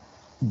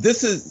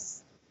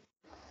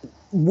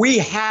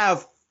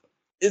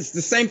it's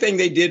the same thing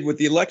they did with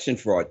the election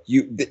fraud.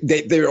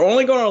 They're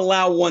only going to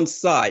allow one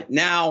side.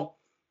 Now,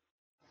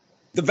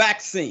 the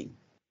vaccine.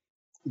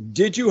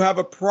 Did you have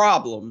a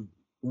problem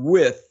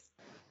with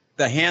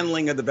the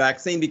handling of the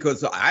vaccine?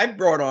 Because I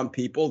brought on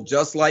people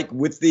just like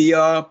with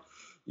the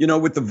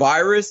with the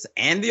virus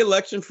and the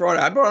election fraud.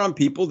 I brought on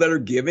people that are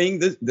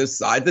giving the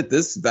side that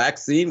this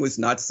vaccine was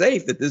not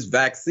safe, that this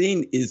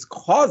vaccine is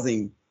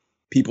causing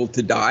people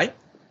to die.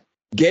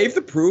 Gave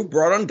the proof,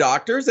 brought on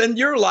doctors, and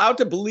you're allowed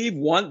to believe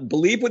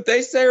what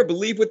they say or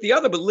believe what the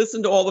other, but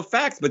listen to all the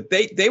facts. But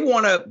they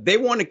want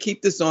to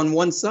keep this on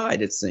one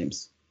side, it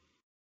seems.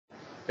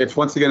 It's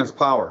once again, it's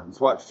power. It's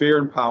what fear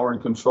and power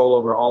and control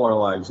over all our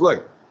lives.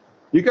 Look,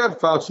 you got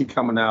Fauci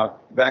coming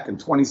out back in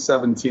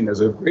 2017. There's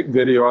a great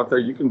video out there.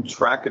 You can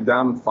track it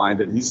down and find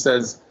it. He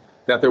says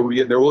that there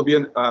will be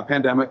a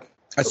pandemic.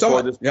 I saw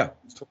it. Yeah.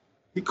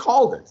 He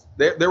called it.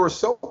 They were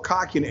so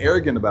cocky and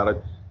arrogant about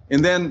it.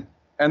 And then,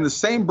 in the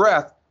same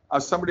breath,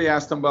 somebody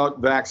asked him about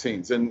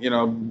vaccines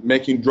and,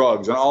 making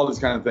drugs and all these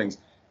kind of things.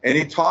 And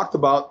he talked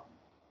about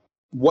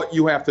what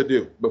you have to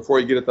do before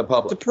you get at the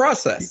public. The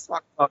process.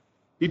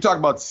 He talked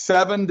about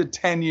 7 to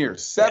 10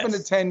 years, 7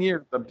 to 10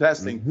 years of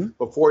testing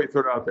before you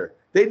threw it out there.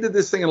 They did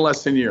this thing in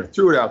less than a year,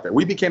 threw it out there.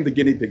 We became the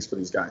guinea pigs for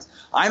these guys.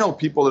 I know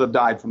people that have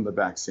died from the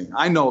vaccine.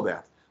 I know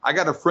that. I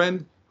got a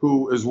friend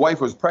his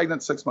wife was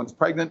pregnant, 6 months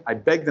pregnant. I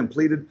begged and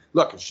pleaded,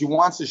 look, if she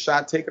wants a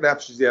shot, take it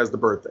after she has the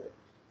birthday.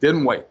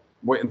 Didn't wait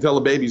until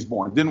the baby's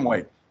born. Didn't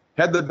wait.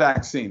 Had the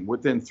vaccine.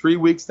 Within 3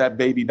 weeks, that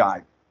baby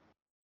died.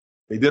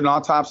 They did an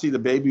autopsy. The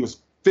baby was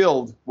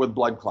filled with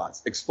blood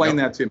clots. Explain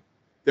that to me.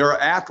 There are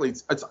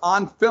athletes. It's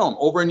on film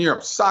over in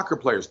Europe. Soccer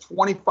players,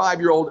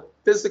 25-year-old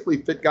physically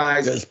fit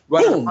guys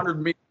running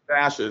 100-meter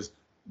dashes,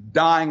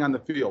 dying on the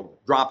field,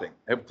 dropping,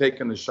 have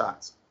taken the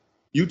shots.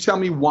 You tell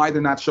me why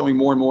they're not showing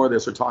more and more of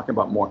this or talking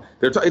about more.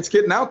 It's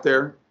getting out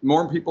there.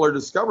 More people are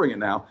discovering it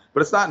now,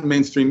 but it's not in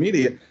mainstream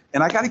media.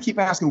 And I got to keep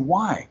asking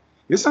why.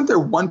 Isn't there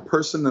one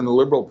person in the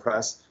liberal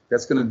press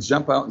that's going to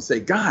jump out and say,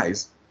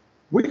 guys,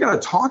 we got to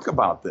talk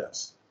about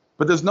this?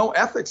 But there's no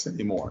ethics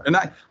anymore. And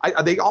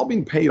are they all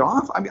being paid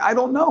off? I mean, I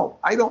don't know.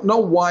 I don't know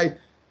why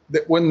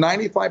when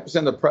 95%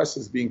 of the press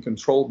is being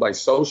controlled by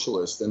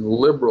socialists and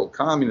liberal,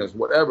 communists,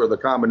 whatever the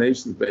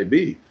combinations may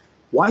be,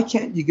 why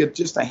can't you get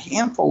just a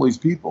handful of these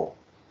people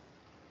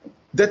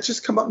that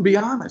just come up and be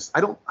honest?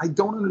 I don't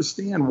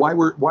understand why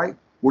we're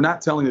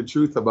not telling the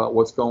truth about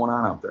what's going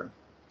on out there.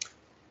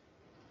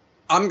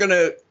 I'm going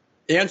to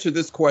answer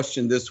this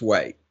question this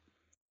way.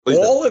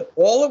 All it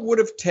would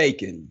have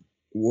taken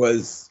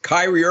was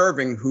Kyrie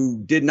Irving, who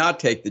did not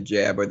take the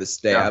jab or the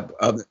stab.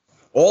 Yeah.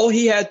 All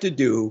he had to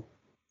do,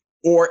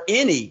 or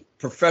any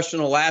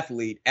professional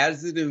athlete,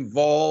 as it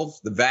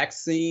involves the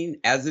vaccine,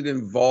 as it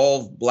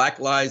involved Black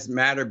Lives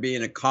Matter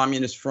being a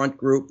communist front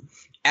group,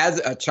 as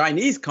a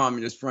Chinese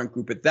communist front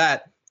group at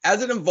that,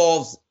 as it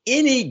involves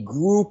any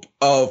group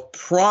of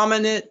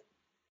prominent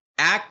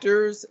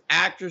actors,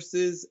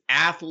 actresses,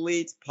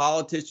 athletes,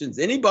 politicians,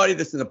 anybody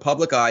that's in the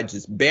public eye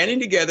just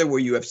banding together where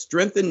you have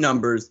strength in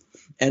numbers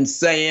and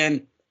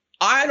saying,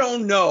 I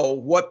don't know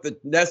what the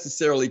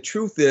necessarily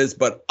truth is,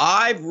 but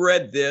I've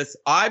read this,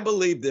 I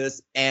believe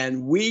this,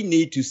 and we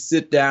need to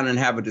sit down and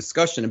have a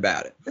discussion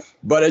about it.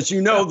 But as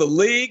you know, the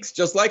leagues,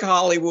 just like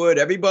Hollywood,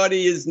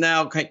 everybody is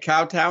now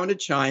kowtowing to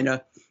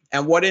China.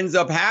 And what ends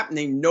up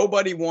happening,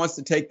 nobody wants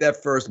to take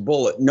that first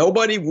bullet.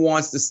 Nobody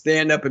wants to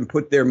stand up and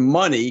put their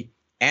money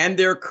and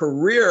their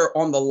career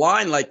on the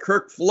line like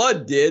Kirk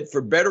Flood did,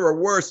 for better or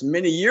worse,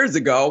 many years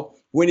ago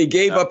when he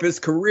gave up his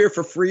career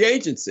for free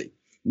agency.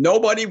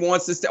 Nobody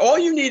wants to stay. All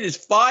you need is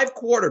 5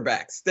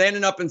 quarterbacks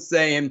standing up and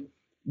saying,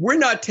 we're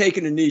not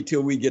taking a knee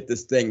till we get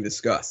this thing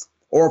discussed.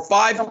 Or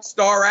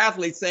 5-star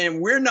athletes saying,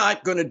 we're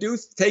not going to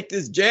take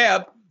this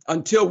jab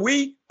until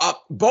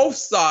both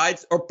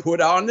sides are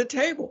put on the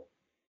table.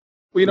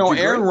 Well, you know,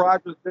 Aaron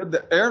Rodgers did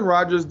that. Aaron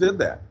Rodgers did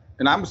that.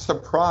 And I'm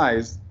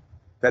surprised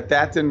that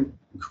didn't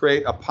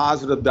create a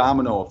positive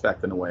domino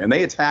effect in a way. And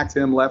they attacked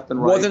him left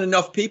and right. Wasn't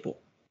enough people.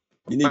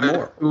 You need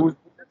more.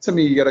 To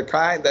me, you got a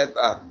guy that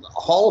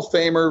Hall of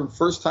Famer,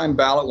 first-time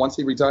ballot once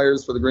he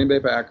retires for the Green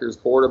Bay Packers,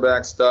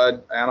 quarterback,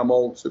 stud,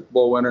 animal, Super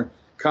Bowl winner,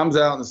 comes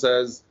out and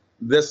says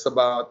this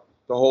about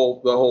the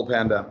whole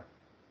pandemic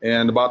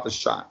and about the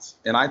shots.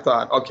 And I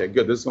thought, okay,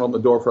 good, this is going to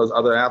open the door for us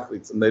other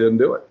athletes, and they didn't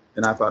do it.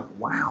 And I thought,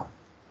 wow,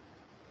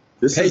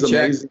 this is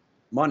amazing.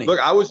 Money. Look,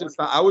 I was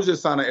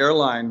just on an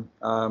airline,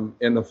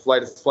 and the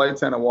flight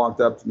attendant walked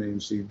up to me,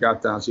 and she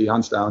got down, she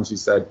hunched down, and she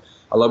said,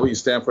 I love what you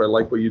stand for. I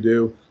like what you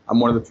do. I'm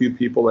one of the few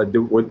people that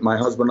do with my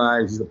husband and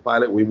I, he's a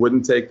pilot. We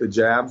wouldn't take the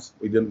jabs.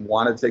 We didn't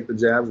want to take the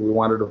jabs. We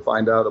wanted to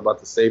find out about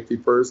the safety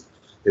first.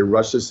 They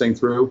rushed this thing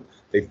through.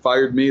 They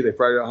fired me. They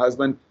fired our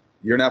husband.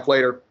 A year and a half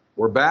later,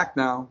 we're back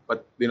now.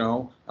 But, you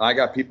know, I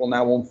got people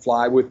now won't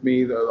fly with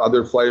me, the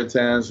other flight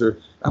attendants.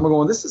 I'm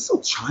going, this is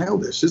so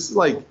childish. This is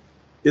like,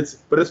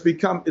 it's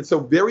a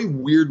very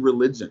weird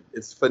religion.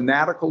 It's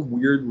fanatical,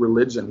 weird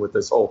religion with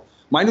this whole.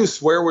 My new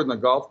swear word in the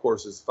golf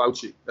course is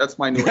Fauci. That's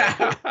my new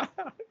answer.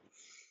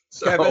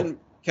 So.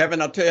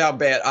 Kevin, I'll tell you how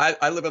bad.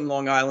 I live in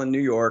Long Island,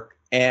 New York,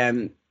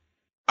 and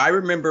I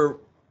remember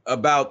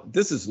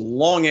this is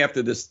long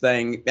after this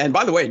thing. And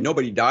by the way,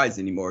 nobody dies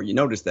anymore. You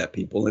notice that,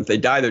 people. If they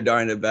die, they're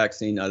dying of a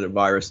vaccine, not a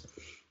virus.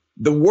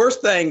 The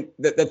worst thing,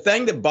 the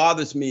thing that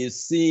bothers me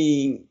is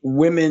seeing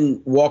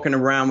women walking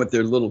around with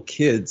their little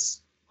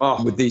kids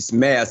with these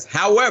masks.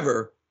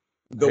 However,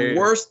 the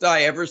worst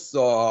I ever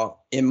saw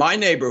in my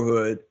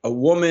neighborhood, a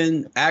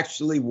woman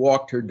actually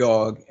walked her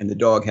dog and the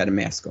dog had a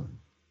mask on.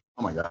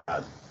 Oh my God.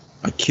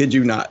 I kid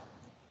you not.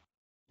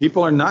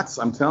 People are nuts.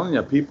 I'm telling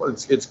you, people,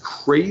 it's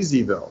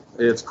crazy though.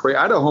 It's crazy.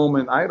 I had a home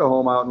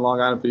out in Long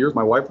Island for years.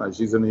 My wife and I,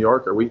 she's a New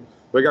Yorker. We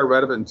got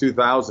rid of it in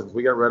 2000s.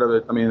 We got rid of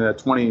it,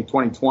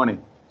 2020.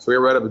 So we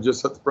got rid of it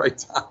just at the right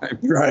time.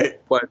 Right.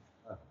 But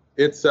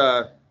it's,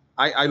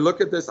 I look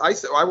at this.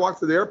 I walk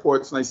through the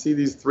airports and I see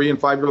these 3- and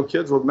 5-year-old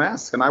kids with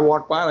masks, and I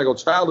walk by and I go,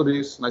 child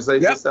abuse, and I say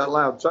just out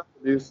loud, child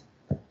abuse,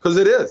 because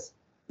it is.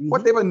 Mm-hmm.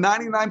 What, they have a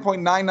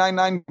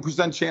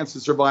 99.999% chance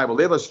of survival.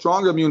 They have a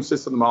stronger immune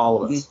system than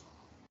all of us. Mm-hmm.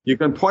 You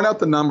can point out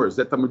the numbers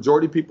that the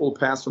majority of people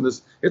pass from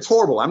this. It's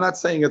horrible. I'm not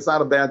saying it's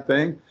not a bad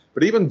thing,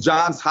 but even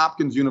Johns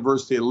Hopkins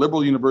University, a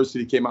liberal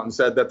university, came out and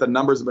said that the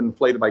numbers have been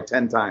inflated by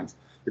 10 times.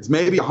 It's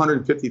maybe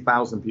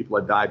 150,000 people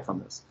that died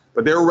from this,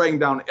 but they're writing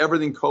down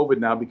everything COVID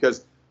now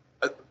because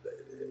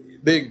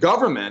the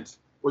government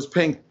was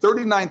paying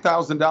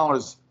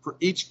 $39,000 for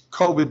each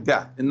COVID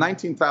death and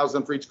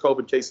 $19,000 for each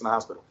COVID case in the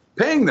hospital,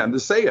 paying them to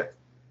say it.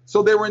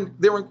 So they were in.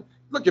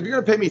 Look, if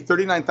you're going to pay me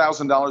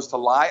 $39,000 to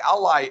lie,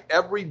 I'll lie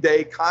every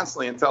day,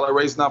 constantly, until I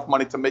raise enough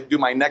money to do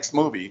my next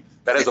movie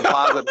that has a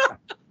positive.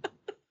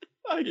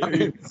 I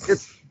mean,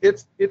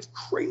 it's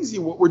crazy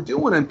what we're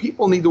doing, and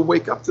people need to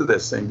wake up to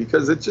this thing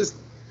because it's just.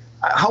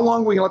 How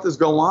long are we going to let this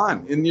go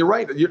on? And you're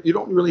right, you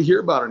don't really hear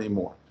about it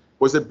anymore.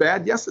 Was it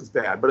bad? Yes, it's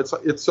bad, but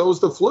so is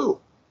the flu.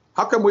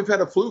 How come we've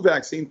had a flu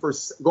vaccine for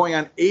going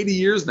on 80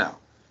 years now?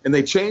 And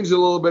they change it a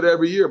little bit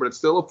every year, but it's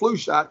still a flu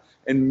shot,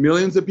 and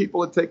millions of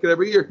people that take it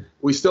every year.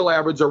 We still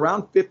average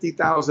around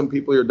 50,000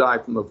 people a year die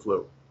from the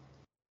flu.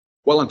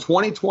 Well, in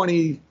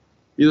 2020,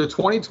 either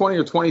 2020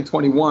 or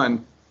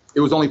 2021,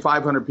 it was only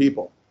 500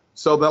 people.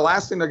 So the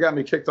last thing that got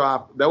me kicked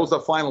off, that was the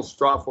final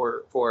straw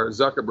for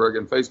Zuckerberg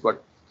and Facebook.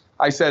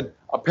 I said,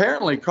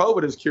 apparently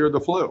COVID has cured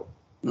the flu.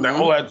 Mm-hmm. That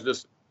whole edge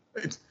just,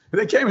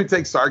 they can't even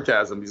take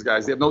sarcasm, these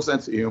guys. They have no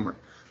sense of humor.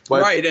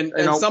 But, right, and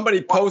somebody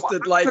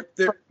posted go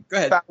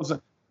ahead.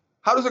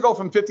 How does it go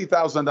from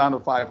 50,000 down to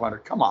 500?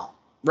 Come on.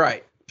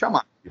 Right. Come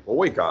on, people,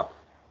 wake up.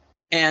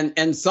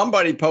 And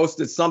somebody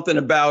posted something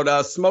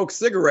about smoke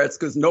cigarettes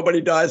because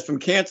nobody dies from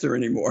cancer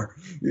anymore,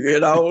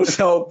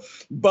 So,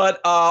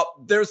 but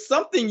there's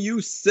something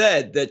you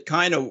said that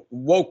kind of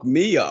woke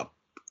me up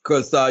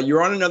because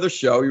you're on another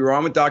show. You were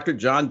on with Dr.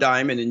 John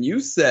Diamond, and you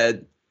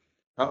said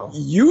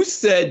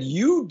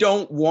you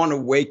don't want to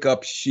wake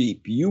up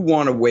sheep. You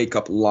want to wake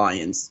up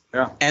lions.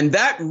 Yeah. And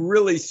that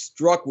really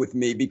struck with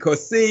me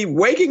because, see,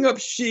 waking up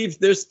sheep,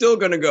 they're still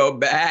going to go,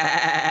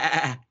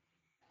 bah.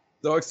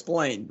 So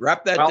explain.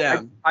 Wrap that Well,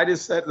 down. I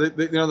just said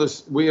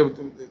that, we have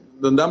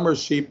the number of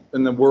sheep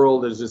in the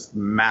world is just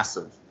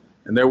massive,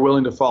 and they're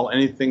willing to follow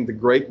anything the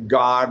great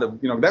God of,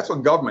 that's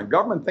what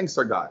government thinks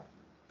they're God.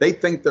 They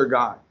think they're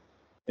God,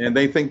 and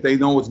they think they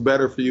know what's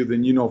better for you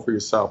than you know for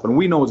yourself, and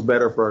we know what's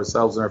better for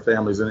ourselves and our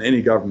families than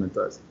any government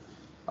does.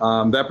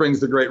 That brings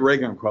the great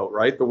Reagan quote,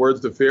 right? The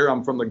words to fear: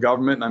 I'm from the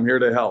government and I'm here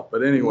to help.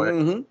 But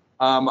anyway,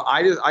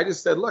 I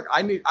just said, look,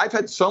 I've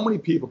had so many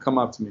people come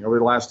up to me over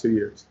the last 2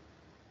 years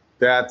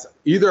that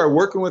either are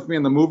working with me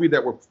in the movie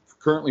that we're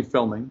currently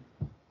filming,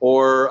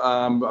 or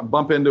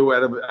bump into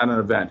at an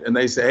event, and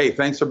they say, "Hey,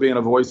 thanks for being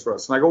a voice for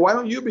us." And I go, "Why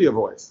don't you be a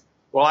voice?"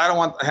 Well, I don't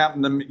want to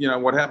happen to me,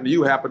 what happened to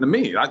you happened to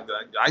me.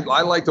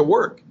 I like to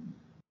work,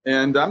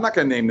 and I'm not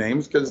going to name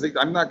names because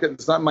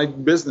it's not my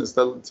business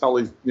to tell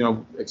these,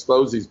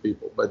 expose these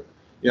people, but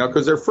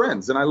because they're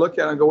friends, and I look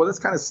at it and go, well, that's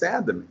kind of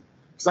sad to me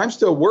because I'm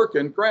still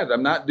working. Granted,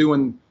 I'm not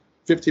doing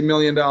 $50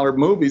 million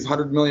movies,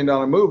 $100 million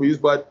movies,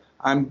 but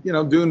I'm,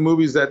 doing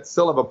movies that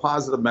still have a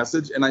positive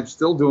message, and I'm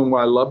still doing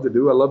what I love to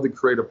do. I love the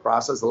creative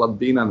process. I love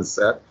being on the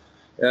set.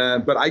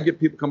 But I get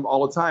people come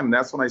all the time, and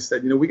that's when I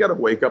said, we got to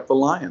wake up the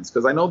lions,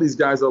 because I know these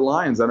guys are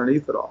lions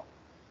underneath it all.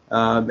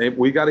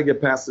 We got to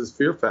get past this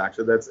fear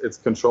factor it's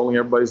controlling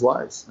everybody's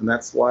lives, and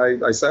that's why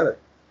I said it.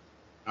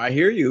 I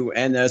hear you.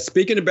 And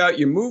speaking about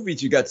your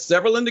movies, you got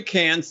several in the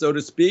can, so to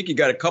speak. You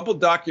got a couple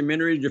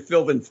documentaries. You're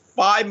filming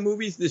 5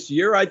 movies this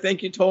year, I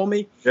think you told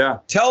me. Yeah.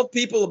 Tell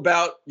people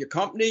about your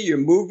company, your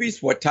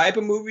movies, what type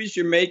of movies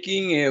you're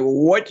making, and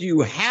what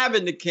you have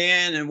in the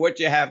can and what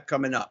you have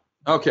coming up.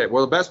 Okay.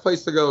 Well, the best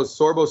place to go is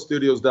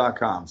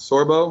sorbostudios.com.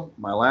 Sorbo,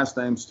 my last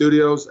name,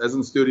 studios, as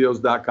in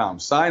studios.com.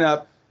 Sign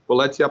up. We'll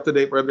let you up to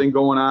date for everything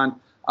going on.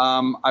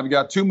 I've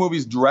got 2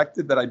 movies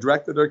that I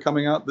directed that are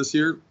coming out this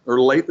year, or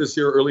late this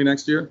year, early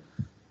next year.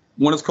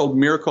 One is called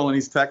Miracle in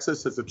East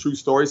Texas. It's a true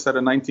story set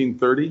in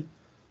 1930.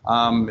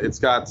 It's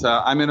got,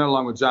 I'm in it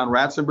along with John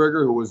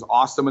Ratzenberger, who was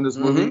awesome in this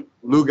movie.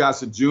 Lou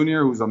Gossett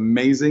Jr., who's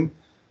amazing.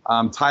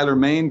 Tyler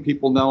Mane,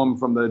 people know him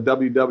from the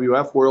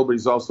WWF world, but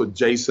he's also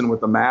Jason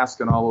with the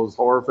Mask and all those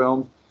horror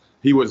films.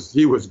 He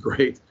was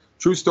great.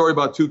 True story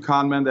about 2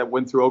 con men that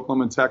went through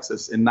Oklahoma and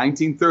Texas in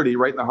 1930,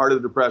 right in the heart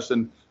of the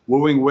Depression,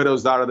 wooing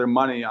widows out of their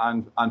money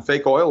on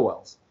fake oil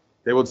wells.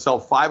 They would sell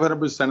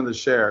 500% of the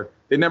share.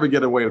 They never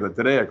get away with it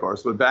today, of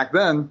course, but back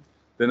then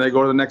they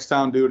go to the next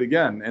town, do it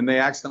again, and they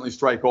accidentally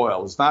strike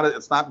oil. It's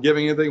not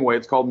giving anything away.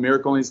 It's called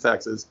Miracle in East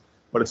Texas,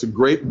 but it's a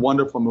great,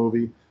 wonderful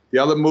movie. The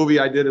other movie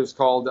I did is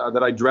called,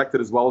 that I directed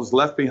as well, is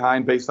Left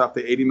Behind, based off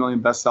the 80 million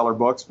bestseller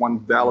books.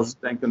 One, Dallas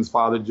Jenkins'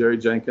 father, Jerry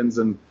Jenkins,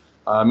 and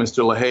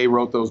Mr. LaHaye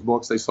wrote those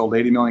books. They sold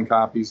 80 million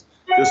copies.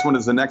 This one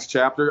is the next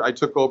chapter. I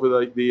took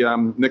over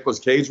the Nicolas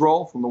Cage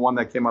role from the one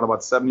that came out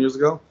about 7 years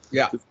ago.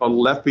 Yeah. It's called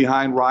Left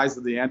Behind, Rise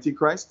of the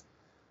Antichrist.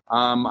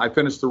 I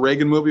finished the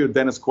Reagan movie with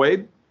Dennis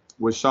Quaid,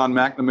 with Sean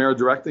McNamara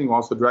directing, who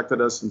also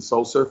directed us in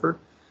Soul Surfer.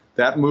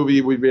 That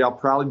movie will be out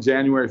probably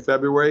January,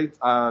 February.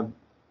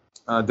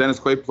 Dennis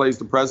Quaid plays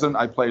the president.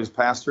 I play his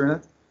pastor in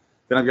it.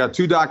 Then I've got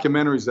 2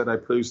 documentaries that I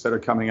produced that are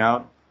coming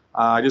out.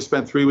 I just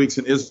spent 3 weeks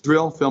in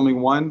Israel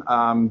filming one,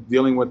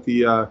 dealing with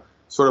the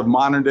sort of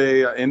modern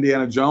day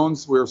Indiana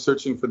Jones. We were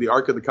searching for the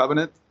Ark of the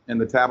Covenant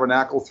and the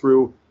tabernacle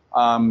through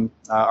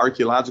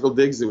archaeological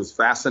digs. It was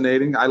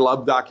fascinating. I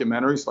love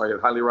documentaries, so I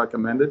highly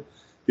recommend it.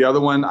 The other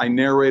one I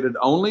narrated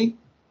only.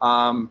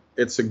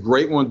 It's a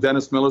great one,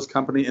 Dennis Miller's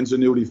company,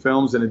 Ingenuity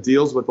Films, and it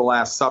deals with the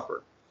Last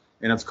Supper.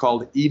 And it's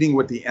called Eating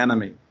with the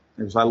Enemy.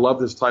 And so I love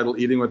this title,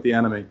 Eating with the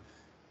Enemy.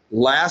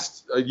 A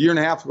year and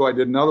a half ago, I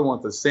did another one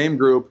with the same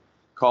group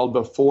called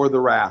Before the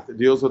Wrath. It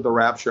deals with the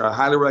rapture. I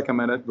highly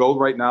recommend it. Go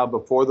right now,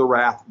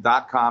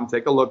 beforethewrath.com.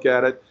 Take a look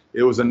at it.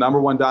 It was a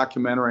 #1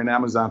 documentary on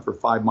Amazon for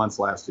 5 months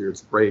last year.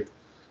 It's great.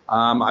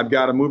 I've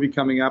got a movie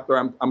coming up.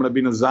 I'm going to be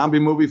in a zombie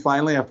movie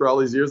finally. After all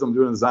these years, I'm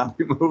doing a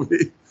zombie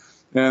movie.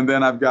 And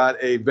then I've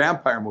got a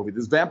vampire movie.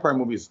 This vampire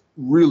movie is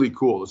really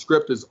cool. The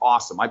script is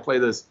awesome. I play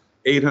this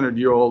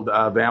 800-year-old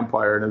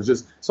vampire, and it was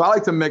just, so I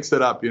like to mix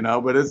it up,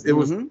 but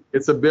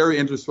it's a very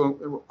interesting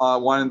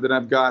one. And then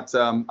I've got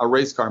a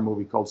race car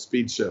movie called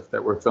Speed Shift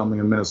that we're filming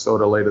in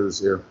Minnesota later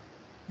this year.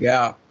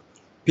 Yeah.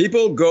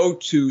 People go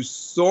to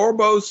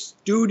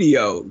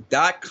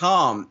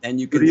sorbostudio.com and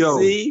you can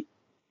see,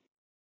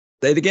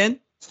 say it again?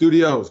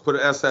 Studios, put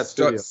an S at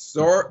studio.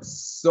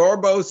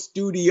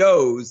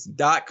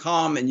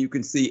 sorbostudios.com and you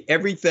can see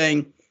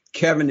everything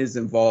Kevin is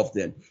involved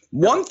in.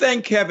 One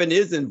thing Kevin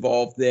is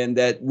involved in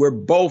that we're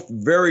both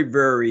very,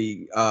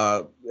 very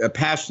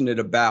passionate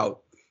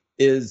about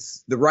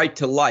is the right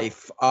to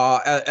life.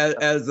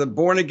 As a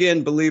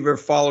born-again believer,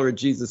 follower of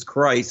Jesus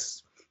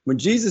Christ, when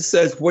Jesus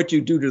says, what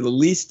you do to the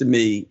least of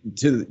me,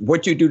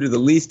 what you do to the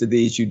least of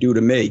these, you do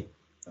to me.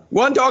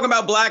 One talking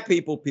about black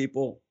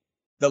people,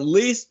 the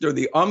least are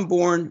the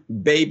unborn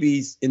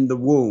babies in the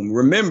womb.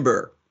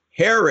 Remember,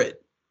 Herod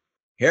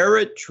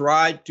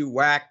tried to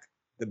whack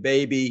the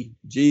baby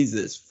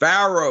Jesus.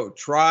 Pharaoh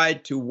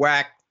tried to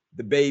whack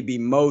the baby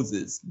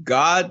Moses.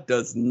 God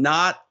does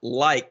not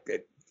like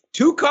it.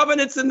 Two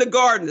covenants in the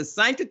garden, the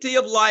sanctity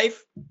of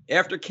life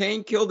after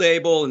Cain killed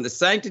Abel, and the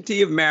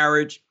sanctity of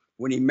marriage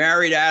when he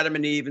married Adam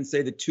and Eve and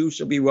say the two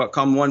shall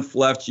become one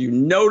flesh. You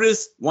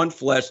notice one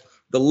flesh.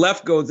 The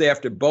left goes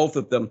after both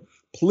of them.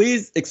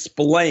 Please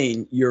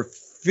explain your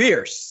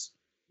fierceness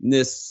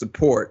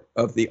support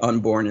of the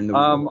unborn in the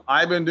womb.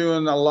 I've been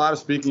doing a lot of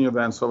speaking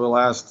events over the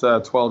last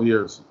 12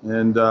 years.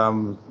 And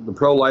the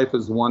pro-life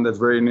is one that's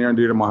very near and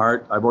dear to my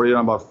heart. I've already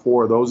done about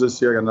 4 of those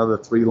this year. I got another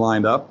 3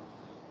 lined up.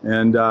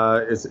 And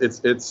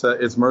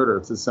it's murder.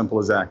 It's as simple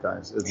as that,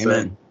 guys.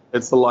 Amen.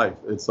 It's the life.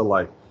 It's the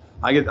life.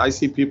 I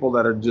see people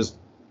that are just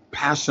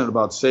passionate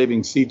about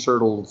saving sea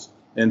turtles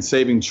and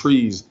saving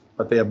trees,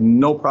 but they have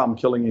no problem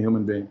killing a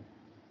human being.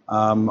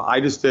 I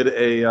just did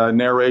a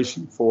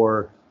narration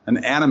for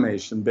an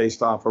animation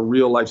based off a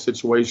real life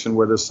situation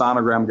where the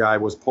sonogram guy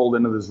was pulled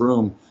into this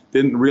room,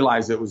 didn't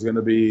realize it was going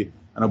to be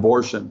an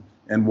abortion,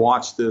 and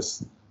watched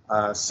this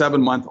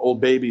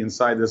 7-month-old baby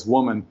inside this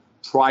woman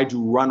try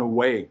to run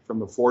away from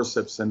the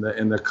forceps and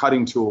the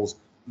cutting tools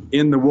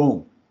in the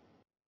womb.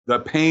 The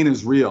pain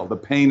is real. The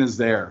pain is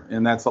there.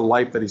 And that's a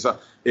life that he saw.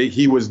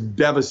 He was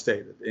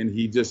devastated. And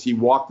he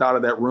walked out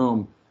of that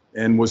room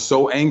and was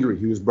so angry.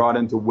 He was brought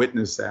in to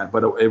witness that.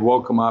 But it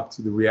woke him up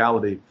to the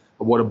reality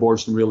of what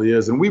abortion really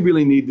is. And we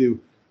really need to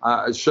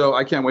show.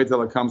 I can't wait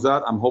till it comes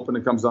out. I'm hoping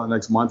it comes out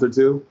next month or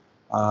 2.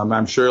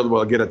 I'm sure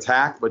we'll get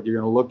attacked, but you're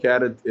going to look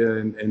at it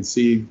and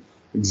see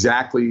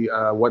exactly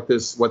what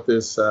this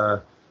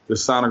the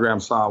sonogram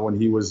saw when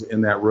he was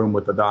in that room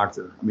with the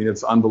doctor. I mean,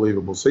 it's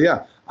unbelievable. So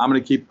yeah, I'm gonna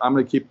keep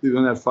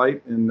doing that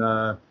fight, and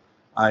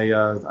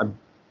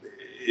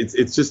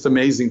it's just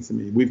amazing to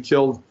me. We've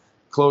killed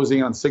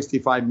closing on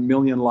 65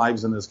 million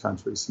lives in this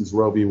country since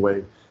Roe v.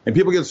 Wade, and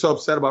people get so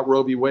upset about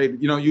Roe v. Wade.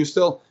 You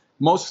know,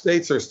 most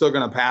states are still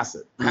going to pass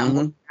it.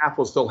 Mm-hmm. Half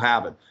will still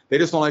have it. They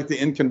just don't like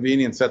the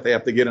inconvenience that they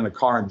have to get in a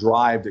car and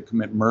drive to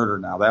commit murder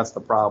now. That's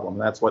the problem.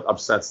 That's what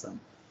upsets them.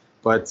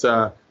 But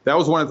that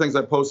was one of the things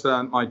I posted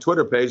on my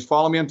Twitter page.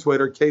 Follow me on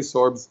Twitter,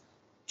 Sorbs,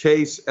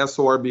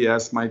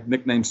 S-O-R-B-S. My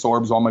nickname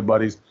Sorbs, all my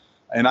buddies.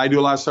 And I do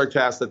a lot of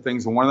sarcastic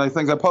things. And one of the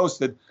things I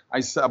posted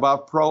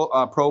about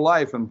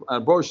pro-life and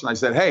abortion, I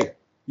said, hey,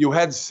 you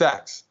had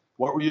sex.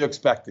 What were you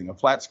expecting? A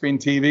flat screen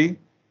TV?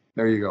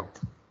 There you go.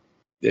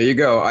 There you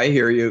go. I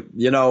hear you.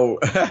 You know,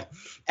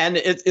 and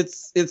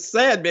it's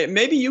sad.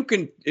 Maybe you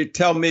can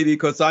tell me,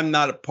 because I'm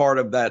not a part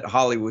of that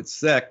Hollywood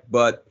sect,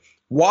 but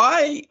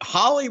why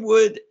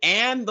Hollywood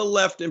and the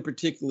left in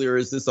particular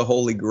is this a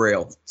holy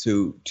grail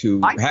to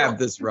have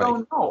this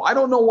right? I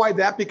don't know why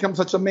that becomes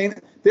such a main.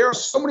 There are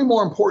so many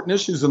more important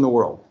issues in the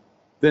world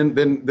than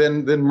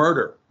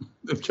murder,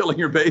 than killing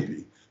your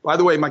baby. By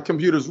the way, my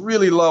computer's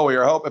really low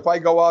here. I hope if I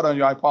go out on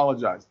you, I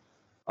apologize.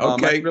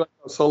 Okay. I really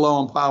so low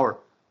on power.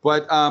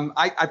 But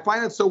I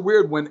find it so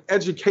weird when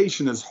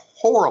education is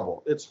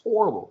horrible. It's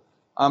horrible.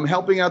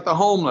 Helping out the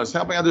homeless,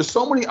 there's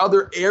so many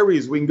other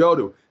areas we can go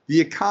to. The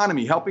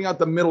economy, helping out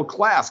the middle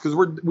class, because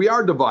we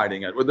are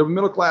dividing it. The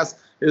middle class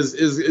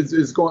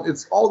is going.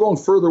 It's all going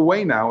further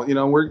away now. You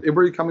know,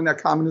 we're becoming that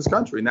communist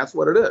country, and that's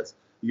what it is.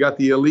 You got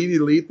the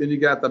elite, then you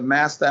got the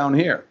mass down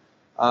here.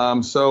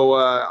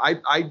 So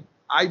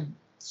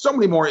so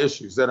many more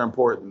issues that are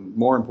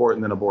more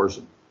important than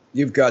abortion.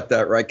 You've got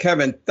that right.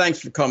 Kevin, thanks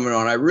for coming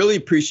on. I really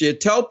appreciate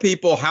it. Tell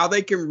people how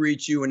they can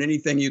reach you and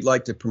anything you'd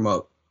like to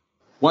promote.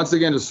 Once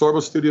again, just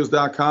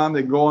sorbostudios.com.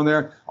 They can go on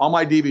there. All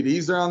my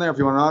DVDs are on there if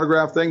you want an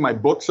autograph thing. My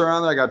books are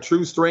on there. I got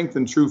True Strength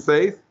and True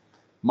Faith.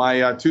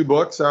 My 2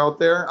 books are out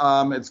there.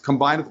 It's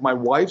combined with my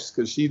wife's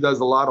because she does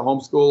a lot of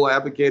homeschool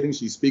advocating.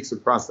 She speaks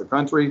across the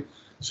country.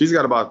 She's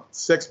got about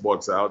 6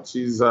 books out.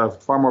 She's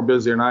far more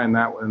busy than I in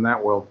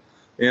that world.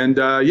 And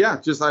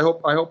just I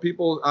hope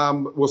people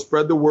will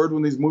spread the word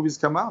when these movies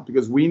come out,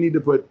 because we need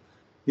to put,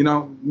 you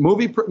know,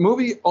 movie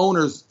theater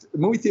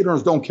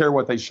owners don't care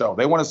what they show.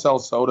 They want to sell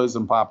sodas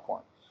and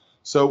popcorn.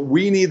 So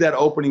we need that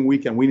opening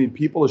weekend. We need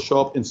people to show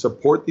up and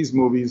support these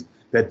movies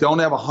that don't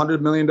have $100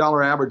 million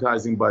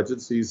advertising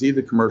budget. So you see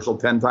the commercial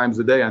 10 times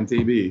a day on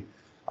TV.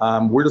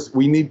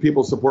 We need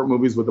people to support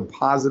movies with a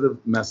positive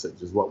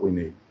message is what we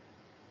need.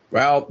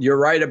 Well, you're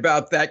right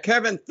about that.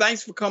 Kevin,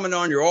 thanks for coming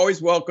on. You're always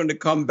welcome to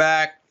come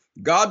back.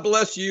 God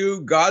bless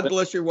you. God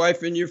bless your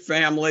wife and your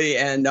family.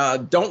 And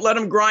don't let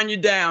them grind you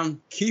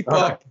down. Keep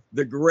up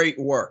the great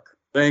work.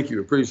 Thank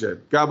you. Appreciate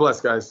it. God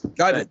bless, guys.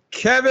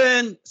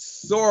 Kevin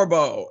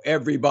Sorbo,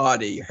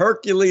 everybody.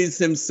 Hercules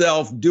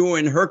himself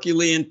doing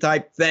Herculean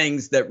type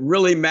things that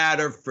really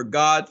matter for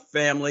God,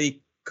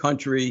 family,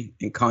 country,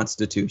 and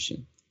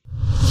Constitution.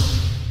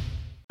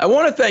 I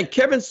want to thank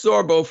Kevin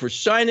Sorbo for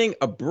shining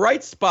a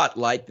bright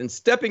spotlight and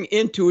stepping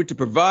into it to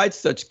provide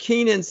such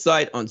keen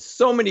insight on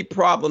so many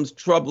problems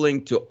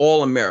troubling to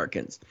all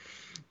Americans.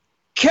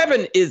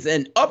 Kevin is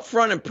an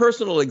upfront and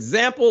personal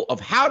example of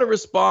how to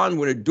respond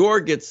when a door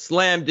gets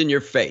slammed in your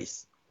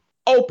face.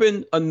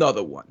 Open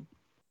another one.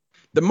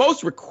 The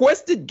most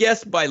requested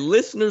guest by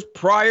listeners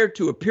prior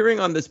to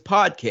appearing on this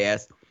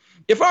podcast.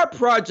 If our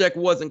project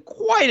wasn't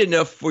quite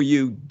enough for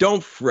you,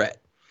 don't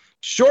fret.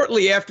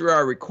 Shortly after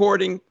our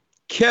recording,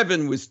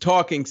 Kevin was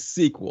talking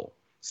sequel.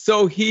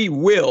 So he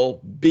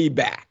will be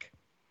back.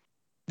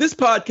 This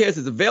podcast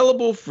is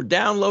available for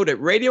download at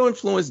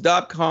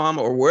radioinfluence.com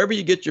or wherever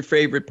you get your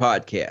favorite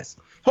podcasts.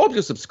 Hope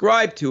you'll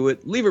subscribe to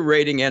it, leave a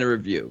rating and a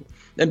review,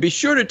 and be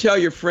sure to tell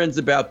your friends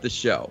about the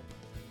show.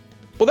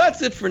 Well,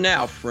 that's it for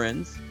now,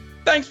 friends.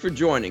 Thanks for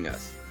joining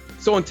us.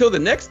 So until the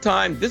next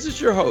time, this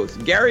is your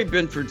host, Gary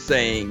Binford,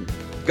 saying,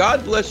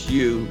 God bless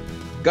you,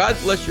 God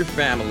bless your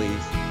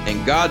families,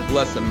 and God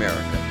bless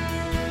America.